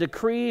not the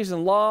decrees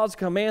and laws,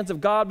 commands of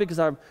God, because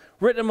I've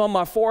written them on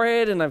my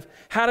forehead and I've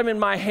had them in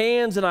my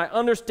hands and I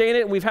understand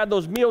it. And we've had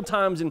those meal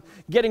times and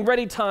getting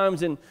ready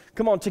times and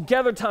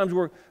together times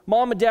where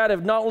mom and dad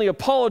have not only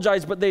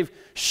apologized, but they've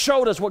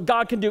showed us what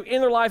God can do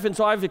in their life. And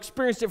so I've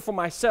experienced it for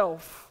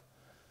myself,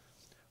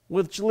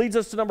 which leads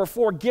us to number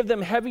 4, give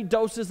them heavy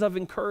doses of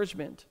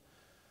encouragement.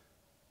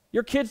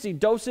 Your kids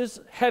need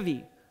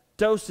heavy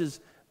doses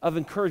of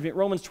encouragement.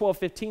 Romans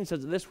 12:15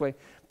 says it this way,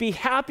 be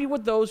happy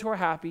with those who are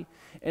happy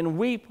and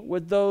weep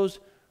with those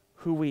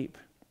who weep.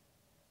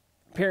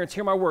 Parents,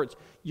 hear my words.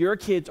 Your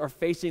kids are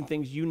facing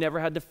things you never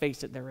had to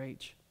face at their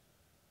age.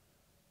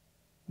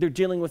 They're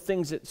dealing with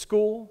things at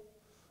school,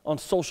 on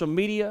social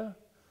media.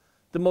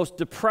 The most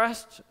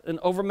depressed and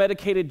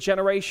over-medicated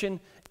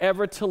generation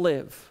ever to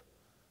live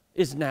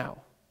is now.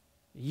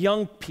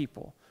 Young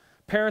people,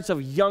 parents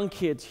of young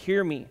kids,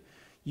 hear me.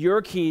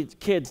 Your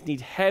kids need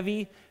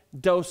heavy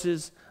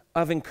doses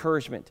of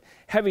encouragement.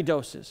 Heavy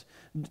doses.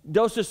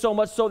 Doses so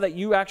much so that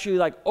you actually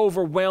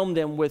overwhelm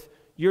them with,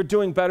 you're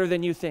doing better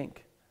than you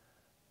think.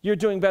 You're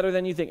doing better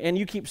than you think. And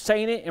you keep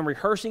saying it and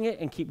rehearsing it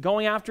and keep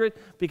going after it,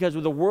 because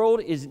the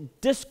world is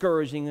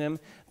discouraging them.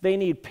 They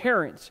need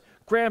parents,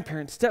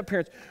 grandparents,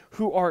 step-parents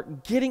who are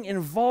getting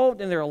involved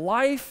in their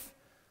life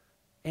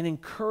and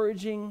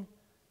encouraging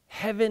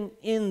heaven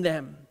in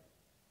them.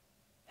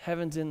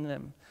 Heaven's in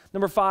them.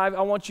 Number 5,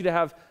 I want you to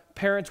have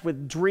parents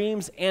with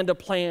dreams and a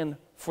plan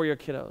for your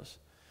kiddos.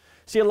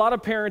 See, a lot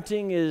of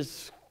parenting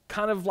is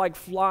kind of like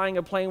flying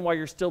a plane while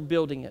you're still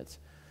building it.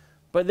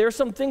 But there's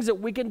some things that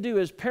we can do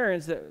as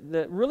parents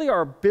that really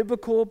are a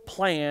biblical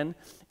plan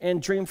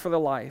and dream for their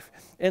life.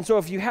 And so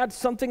if you had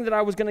something that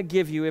I was going to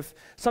give you, if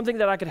something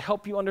that I could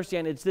help you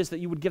understand, it's this, that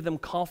you would give them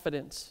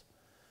confidence.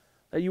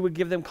 That you would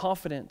give them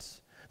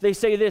confidence. They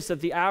say this, that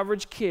the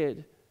average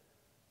kid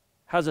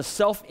has a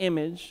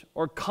self-image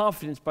or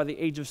confidence by the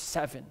age of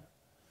 7.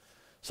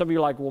 Some of you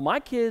are like, well, my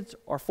kids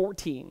are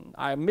 14.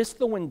 I missed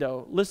the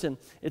window. Listen,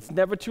 it's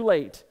never too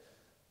late.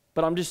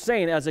 But I'm just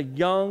saying, as a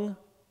young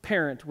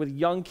parent with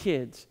young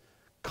kids,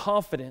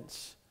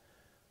 confidence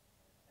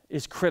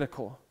is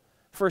critical.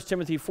 1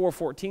 Timothy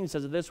 4:14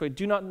 says it this way,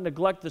 do not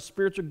neglect the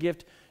spiritual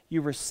gift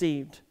you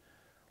received.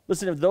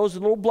 Listen, if those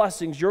little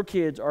blessings, your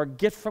kids, are a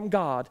gift from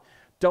God,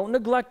 don't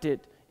neglect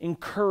it.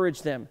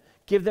 Encourage them.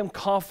 Give them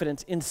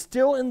confidence.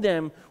 Instill in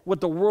them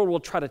what the world will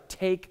try to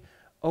take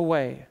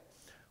away.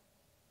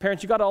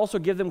 Parents, you got to also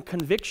give them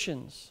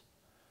convictions.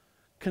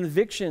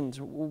 Convictions.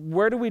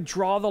 Where do we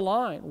draw the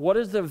line? What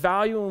is the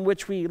value in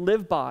which we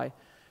live by?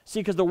 See,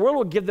 because the world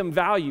will give them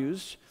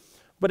values,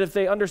 but if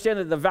they understand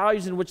that the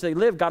values in which they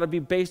live got to be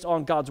based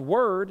on God's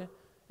word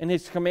and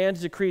his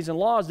commands, decrees, and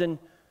laws, then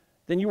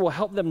you will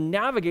help them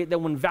navigate that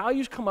when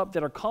values come up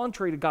that are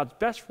contrary to God's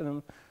best for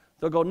them,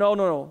 they'll go,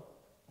 no,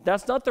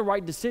 that's not the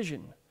right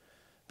decision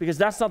because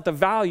that's not the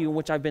value in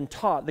which I've been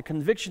taught, the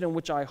conviction in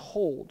which I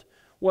hold,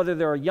 whether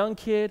they're a young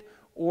kid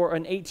or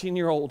an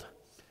 18-year-old.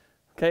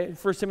 Okay,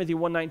 1 Timothy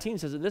 1:19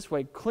 says it this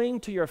way, cling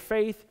to your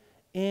faith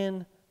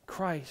in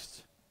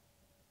Christ.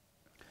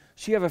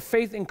 So you have a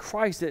faith in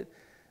Christ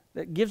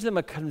that gives them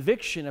a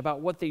conviction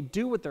about what they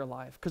do with their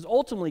life. Because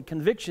ultimately,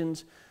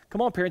 convictions, come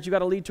on, parents, you got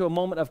to lead to a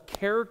moment of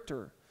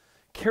character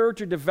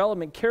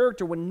development,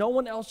 character when no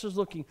one else is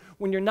looking,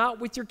 when you're not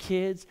with your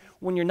kids,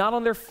 when you're not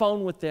on their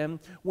phone with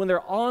them, when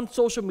they're on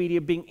social media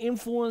being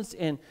influenced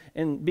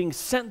and being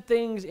sent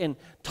things and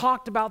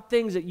talked about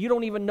things that you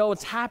don't even know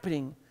it's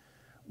happening.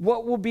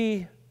 What will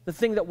be the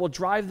thing that will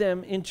drive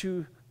them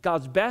into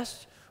God's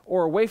best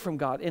or away from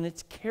God? And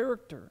it's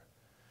character.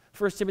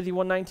 1 Timothy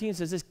 1:19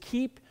 says this,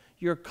 keep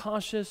your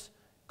conscience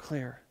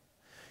clear.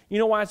 You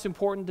know why it's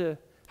important to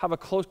have a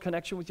close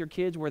connection with your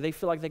kids where they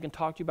feel like they can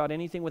talk to you about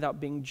anything without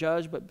being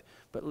judged,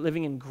 but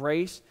living in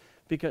grace?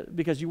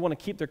 Because you want to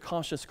keep their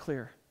conscience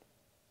clear.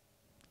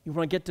 You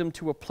want to get them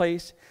to a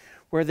place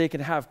where they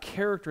can have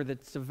character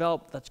that's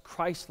developed, that's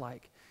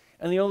Christ-like.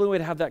 And the only way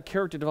to have that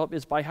character develop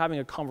is by having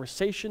a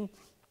conversation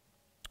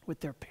with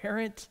their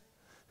parent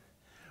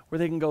where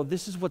they can go,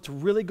 this is what's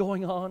really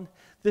going on.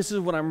 This is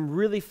what I'm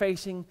really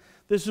facing.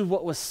 This is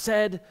what was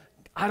said.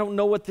 I don't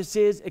know what this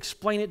is.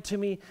 Explain it to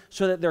me,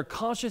 so that their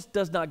conscience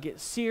does not get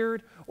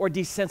seared or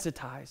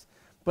desensitized,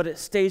 but it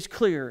stays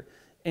clear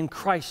and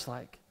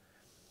Christ-like.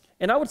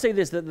 And I would say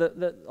this,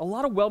 that a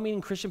lot of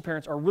well-meaning Christian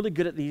parents are really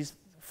good at these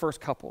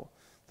first couple.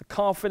 The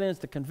confidence,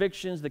 the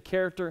convictions, the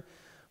character.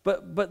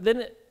 But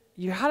then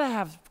you had to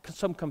have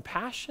some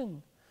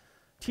compassion.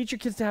 Teach your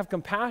kids to have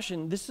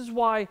compassion. This is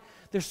why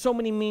there's so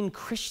many mean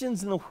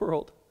Christians in the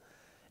world,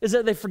 is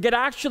that they forget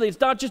actually it's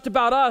not just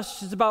about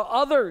us, it's about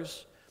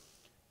others.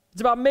 It's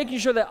about making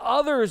sure that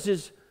others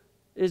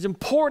is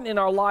important in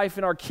our life,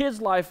 in our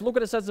kids' life. Look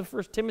what it says in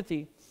 1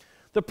 Timothy.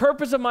 The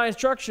purpose of my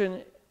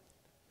instruction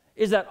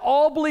is that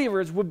all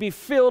believers would be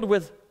filled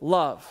with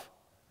love.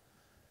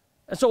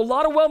 And so a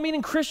lot of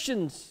well-meaning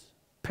Christians,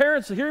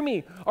 parents, hear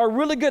me, are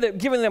really good at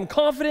giving them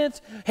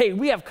confidence. Hey,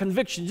 we have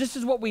convictions. This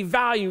is what we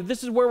value.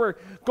 This is where we're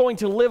going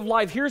to live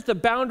life. Here's the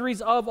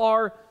boundaries of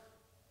our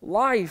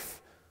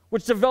life,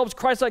 which develops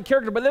Christ-like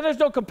character. But then there's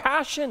no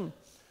compassion.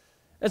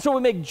 And so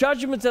we make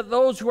judgments at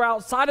those who are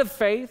outside of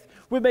faith.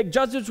 We make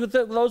judgments with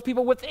those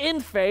people within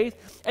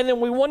faith. And then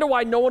we wonder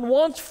why no one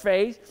wants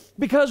faith,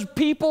 because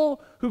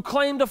people who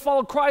claim to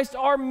follow Christ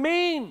are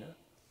mean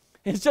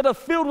instead of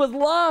filled with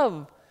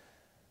love.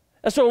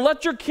 And so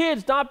let your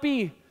kids not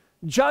be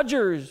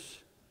judgers,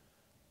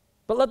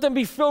 but let them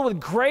be filled with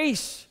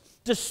grace,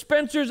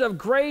 dispensers of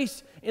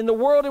grace in the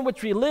world in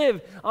which we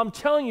live. I'm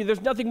telling you,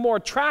 there's nothing more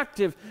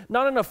attractive,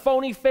 not in a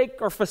phony, fake,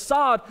 or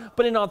facade,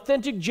 but in an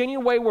authentic,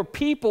 genuine way where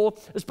people,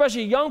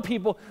 especially young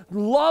people,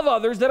 love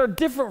others that are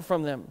different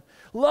from them.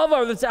 Love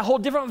others that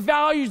hold different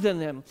values than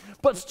them,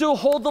 but still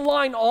hold the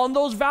line on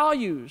those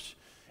values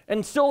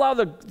and still allow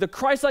the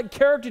Christ-like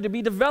character to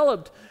be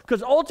developed.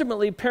 Because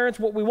ultimately, parents,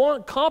 what we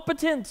want,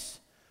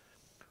 competence.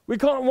 We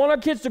want our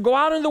kids to go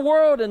out in the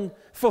world and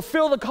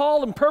fulfill the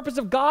call and purpose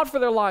of God for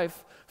their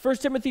life. 1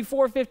 Timothy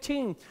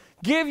 4:15.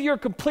 Give your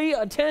complete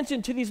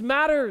attention to these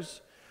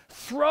matters.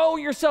 Throw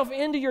yourself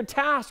into your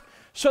task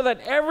so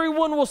that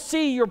everyone will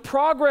see your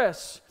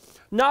progress.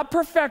 Not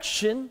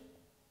perfection,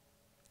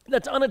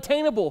 that's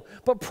unattainable,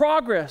 but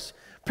progress.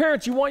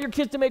 Parents, you want your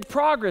kids to make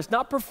progress,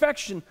 not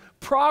perfection,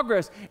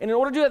 progress. And in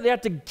order to do that, they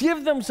have to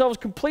give themselves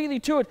completely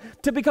to it,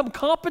 to become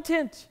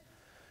competent,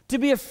 to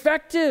be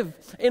effective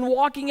in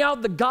walking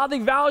out the godly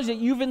values that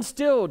you've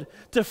instilled,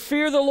 to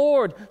fear the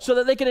Lord so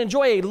that they can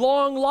enjoy a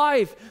long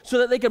life, so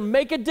that they can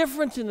make a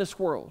difference in this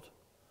world,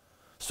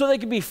 so they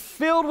can be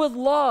filled with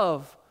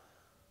love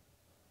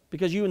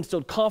because you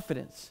instilled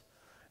confidence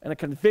and a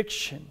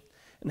conviction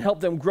and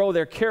help them grow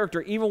their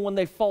character. Even when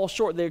they fall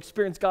short, they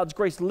experience God's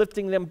grace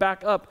lifting them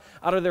back up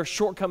out of their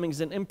shortcomings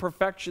and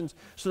imperfections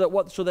so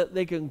that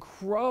they can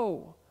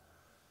grow.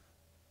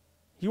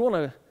 You want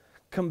to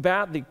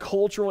combat the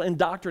cultural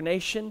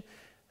indoctrination?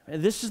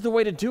 And this is the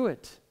way to do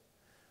it.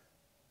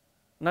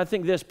 And I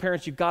think this,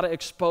 parents, you've got to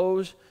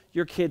expose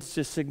your kids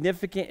to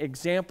significant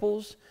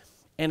examples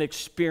and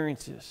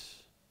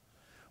experiences.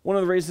 One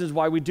of the reasons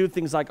why we do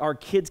things like our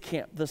kids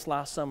camp this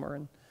last summer,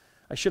 and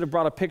I should have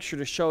brought a picture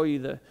to show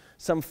you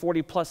some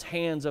 40-plus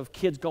hands of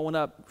kids going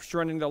up,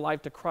 surrendering their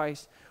life to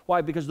Christ.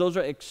 Why? Because those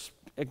are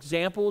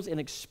examples and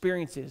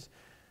experiences,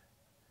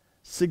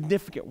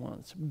 significant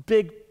ones,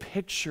 big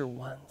picture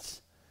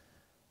ones,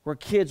 where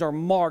kids are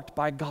marked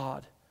by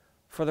God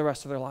for the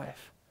rest of their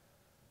life.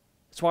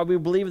 That's why we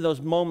believe in those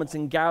moments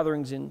and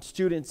gatherings in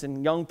students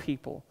and young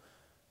people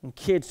and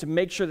kids to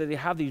make sure that they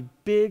have these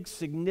big,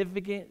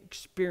 significant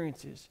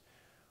experiences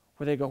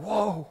where they go,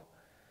 whoa,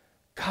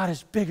 God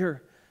is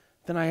bigger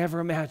than I ever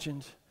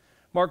imagined.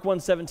 Mark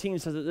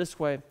 1:17 says it this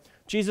way.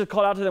 Jesus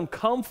called out to them,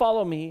 come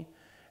follow me,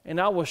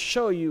 and I will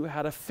show you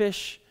how to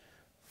fish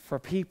for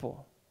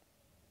people.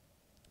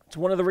 It's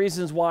one of the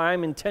reasons why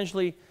I'm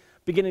intentionally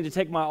beginning to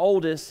take my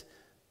oldest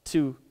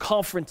to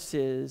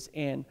conferences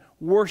and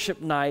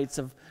worship nights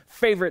of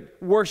favorite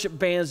worship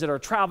bands that are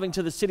traveling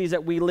to the cities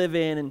that we live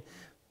in. And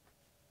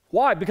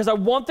why? Because I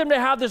want them to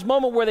have this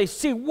moment where they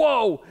see,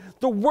 whoa,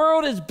 the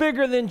world is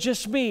bigger than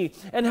just me,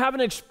 and have an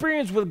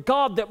experience with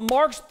God that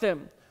marks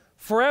them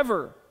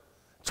forever.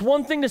 It's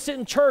one thing to sit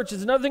in church.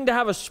 It's another thing to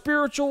have a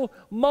spiritual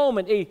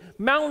moment, a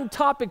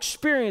mountaintop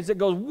experience that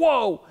goes,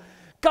 whoa,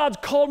 God's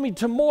called me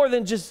to more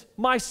than just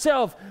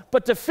myself,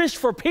 but to fish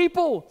for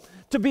people,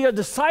 to be a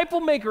disciple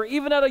maker,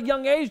 even at a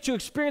young age, to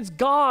experience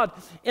God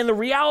and the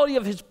reality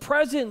of His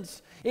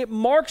presence. It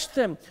marks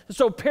them.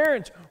 So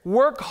parents,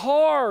 work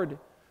hard.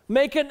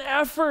 Make an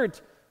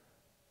effort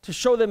to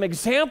show them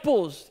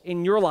examples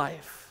in your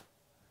life.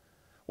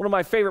 One of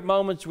my favorite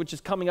moments, which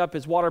is coming up,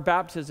 is water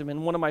baptism.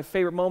 And one of my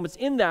favorite moments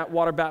in that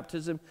water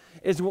baptism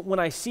is when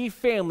I see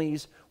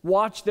families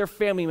watch their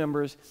family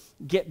members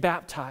get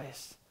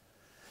baptized.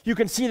 You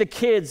can see the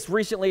kids.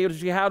 Recently,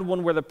 we had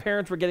one where the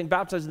parents were getting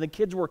baptized and the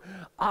kids were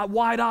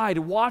wide-eyed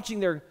watching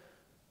their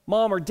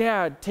mom or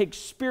dad take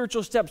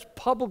spiritual steps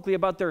publicly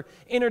about their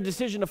inner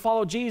decision to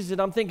follow Jesus.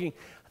 And I'm thinking,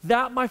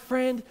 that, my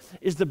friend,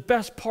 is the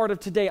best part of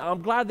today.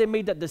 I'm glad they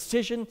made that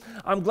decision.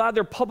 I'm glad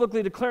they're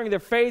publicly declaring their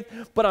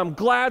faith, but I'm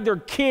glad their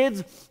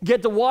kids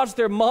get to watch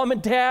their mom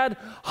and dad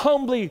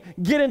humbly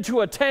get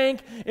into a tank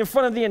in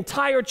front of the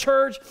entire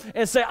church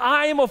and say,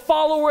 I am a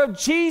follower of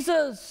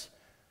Jesus.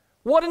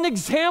 What an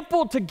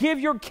example to give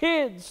your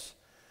kids.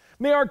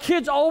 May our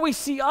kids always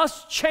see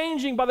us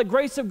changing by the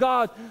grace of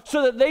God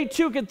so that they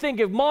too can think,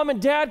 if mom and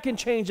dad can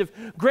change, if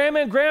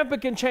grandma and grandpa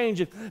can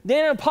change, if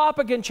Nana and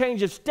Papa can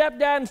change, if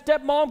stepdad and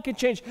stepmom can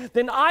change,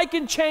 then I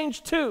can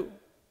change too.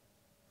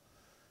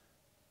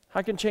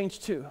 I can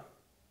change too.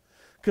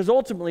 Because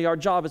ultimately our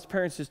job as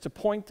parents is to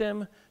point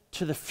them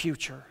to the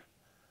future,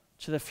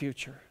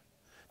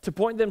 to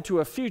point them to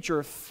a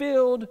future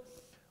filled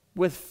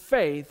with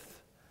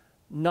faith,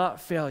 not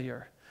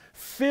failure,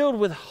 filled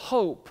with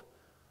hope,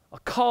 a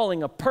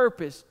calling, a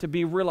purpose to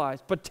be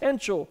realized,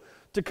 potential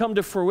to come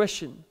to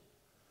fruition.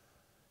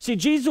 See,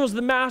 Jesus was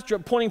the master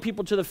at pointing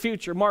people to the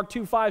future. Mark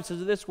 2:5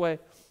 says it this way.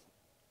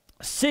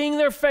 Seeing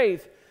their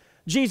faith,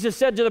 Jesus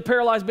said to the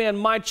paralyzed man,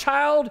 my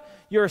child,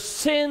 your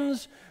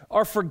sins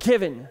are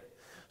forgiven.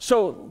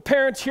 So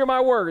parents, hear my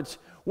words.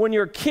 When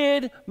your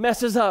kid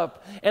messes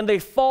up and they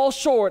fall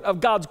short of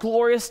God's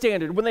glorious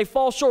standard, when they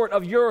fall short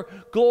of your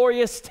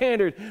glorious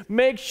standard,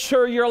 make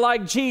sure you're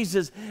like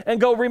Jesus and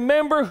go,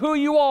 remember who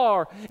you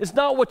are. It's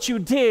not what you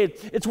did.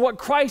 It's what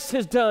Christ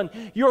has done.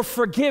 You're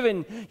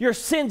forgiven. Your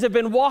sins have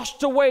been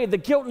washed away. The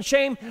guilt and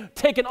shame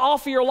taken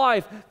off of your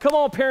life. Come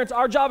on, parents.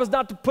 Our job is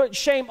not to put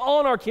shame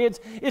on our kids.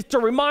 It's to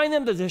remind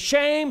them that the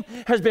shame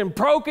has been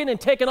broken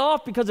and taken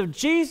off because of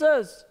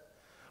Jesus.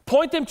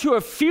 Point them to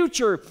a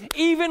future.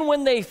 Even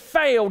when they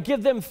fail,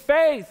 give them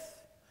faith.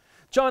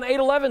 John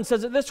 8:11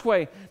 says it this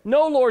way.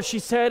 No, Lord, she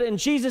said, and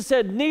Jesus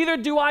said, neither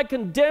do I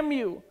condemn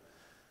you.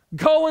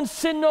 Go and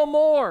sin no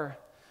more.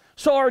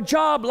 So our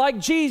job, like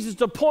Jesus,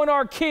 to point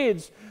our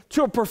kids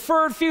to a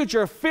preferred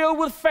future filled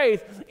with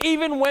faith,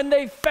 even when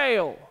they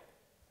fail.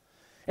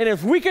 And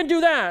if we can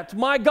do that,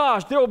 my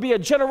gosh, there will be a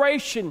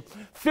generation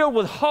filled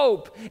with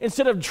hope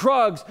instead of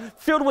drugs,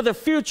 filled with a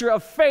future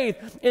of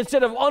faith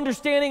instead of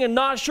understanding and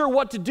not sure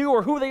what to do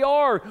or who they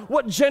are,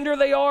 what gender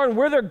they are, and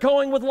where they're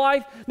going with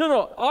life.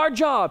 No, our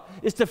job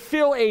is to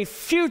fill a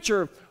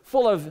future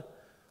full of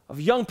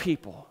young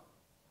people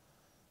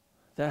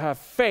that have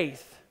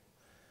faith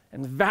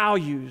and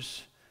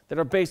values that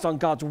are based on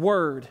God's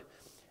word.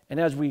 And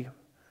as we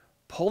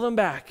pull them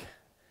back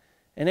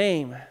and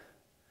aim,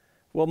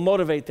 we'll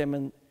motivate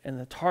them and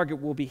the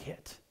target will be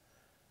hit.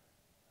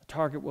 The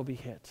target will be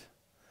hit.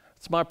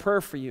 It's my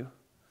prayer for you.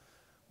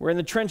 We're in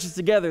the trenches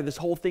together, this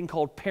whole thing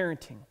called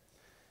parenting.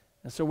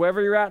 And so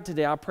wherever you're at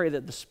today, I pray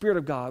that the Spirit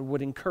of God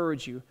would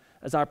encourage you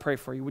as I pray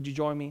for you. Would you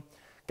join me?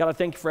 God, I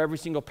thank you for every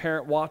single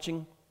parent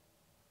watching.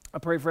 I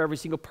pray for every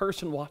single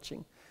person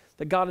watching,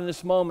 that God, in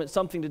this moment,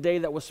 something today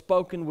that was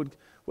spoken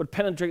would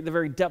penetrate the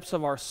very depths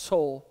of our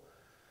soul.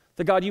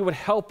 That God, you would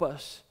help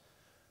us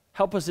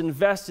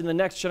invest in the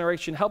next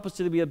generation. Help us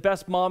to be the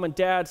best mom and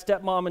dad,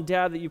 stepmom and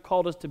dad that you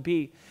called us to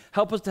be.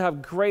 Help us to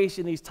have grace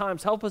in these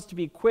times. Help us to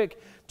be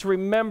quick to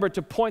remember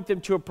to point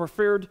them to a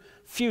preferred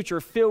future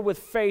filled with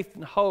faith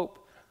and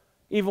hope,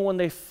 even when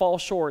they fall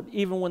short,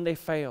 even when they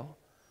fail.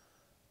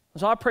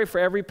 So I pray for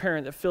every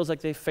parent that feels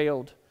like they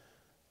failed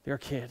their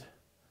kid.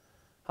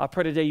 I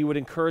pray today you would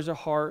encourage their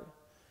heart,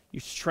 you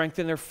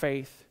strengthen their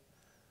faith.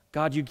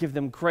 God, you give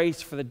them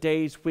grace for the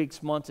days,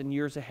 weeks, months, and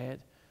years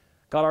ahead.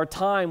 God, our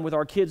time with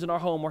our kids in our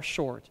home are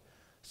short,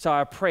 so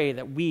I pray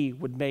that we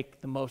would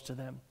make the most of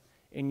them.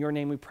 In your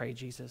name we pray,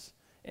 Jesus.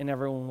 And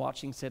everyone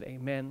watching said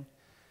amen.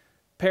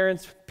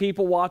 Parents,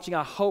 people watching,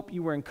 I hope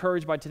you were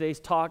encouraged by today's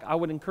talk. I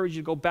would encourage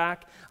you to go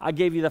back. I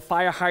gave you the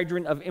fire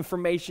hydrant of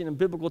information and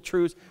biblical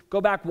truths.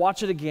 Go back,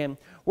 watch it again.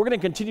 We're going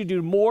to continue to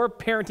do more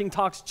parenting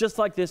talks just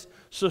like this,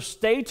 so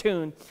stay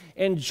tuned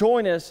and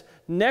join us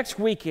next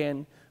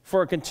weekend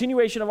for a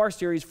continuation of our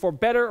series, For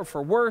Better or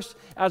For Worse.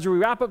 As we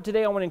wrap up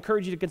today, I want to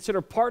encourage you to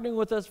consider partnering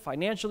with us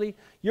financially.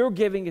 Your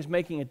giving is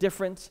making a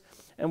difference,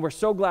 and we're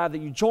so glad that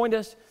you joined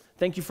us.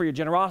 Thank you for your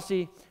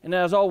generosity. And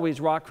as always,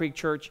 Rock Creek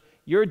Church,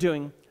 you're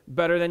doing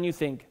better than you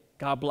think.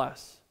 God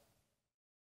bless.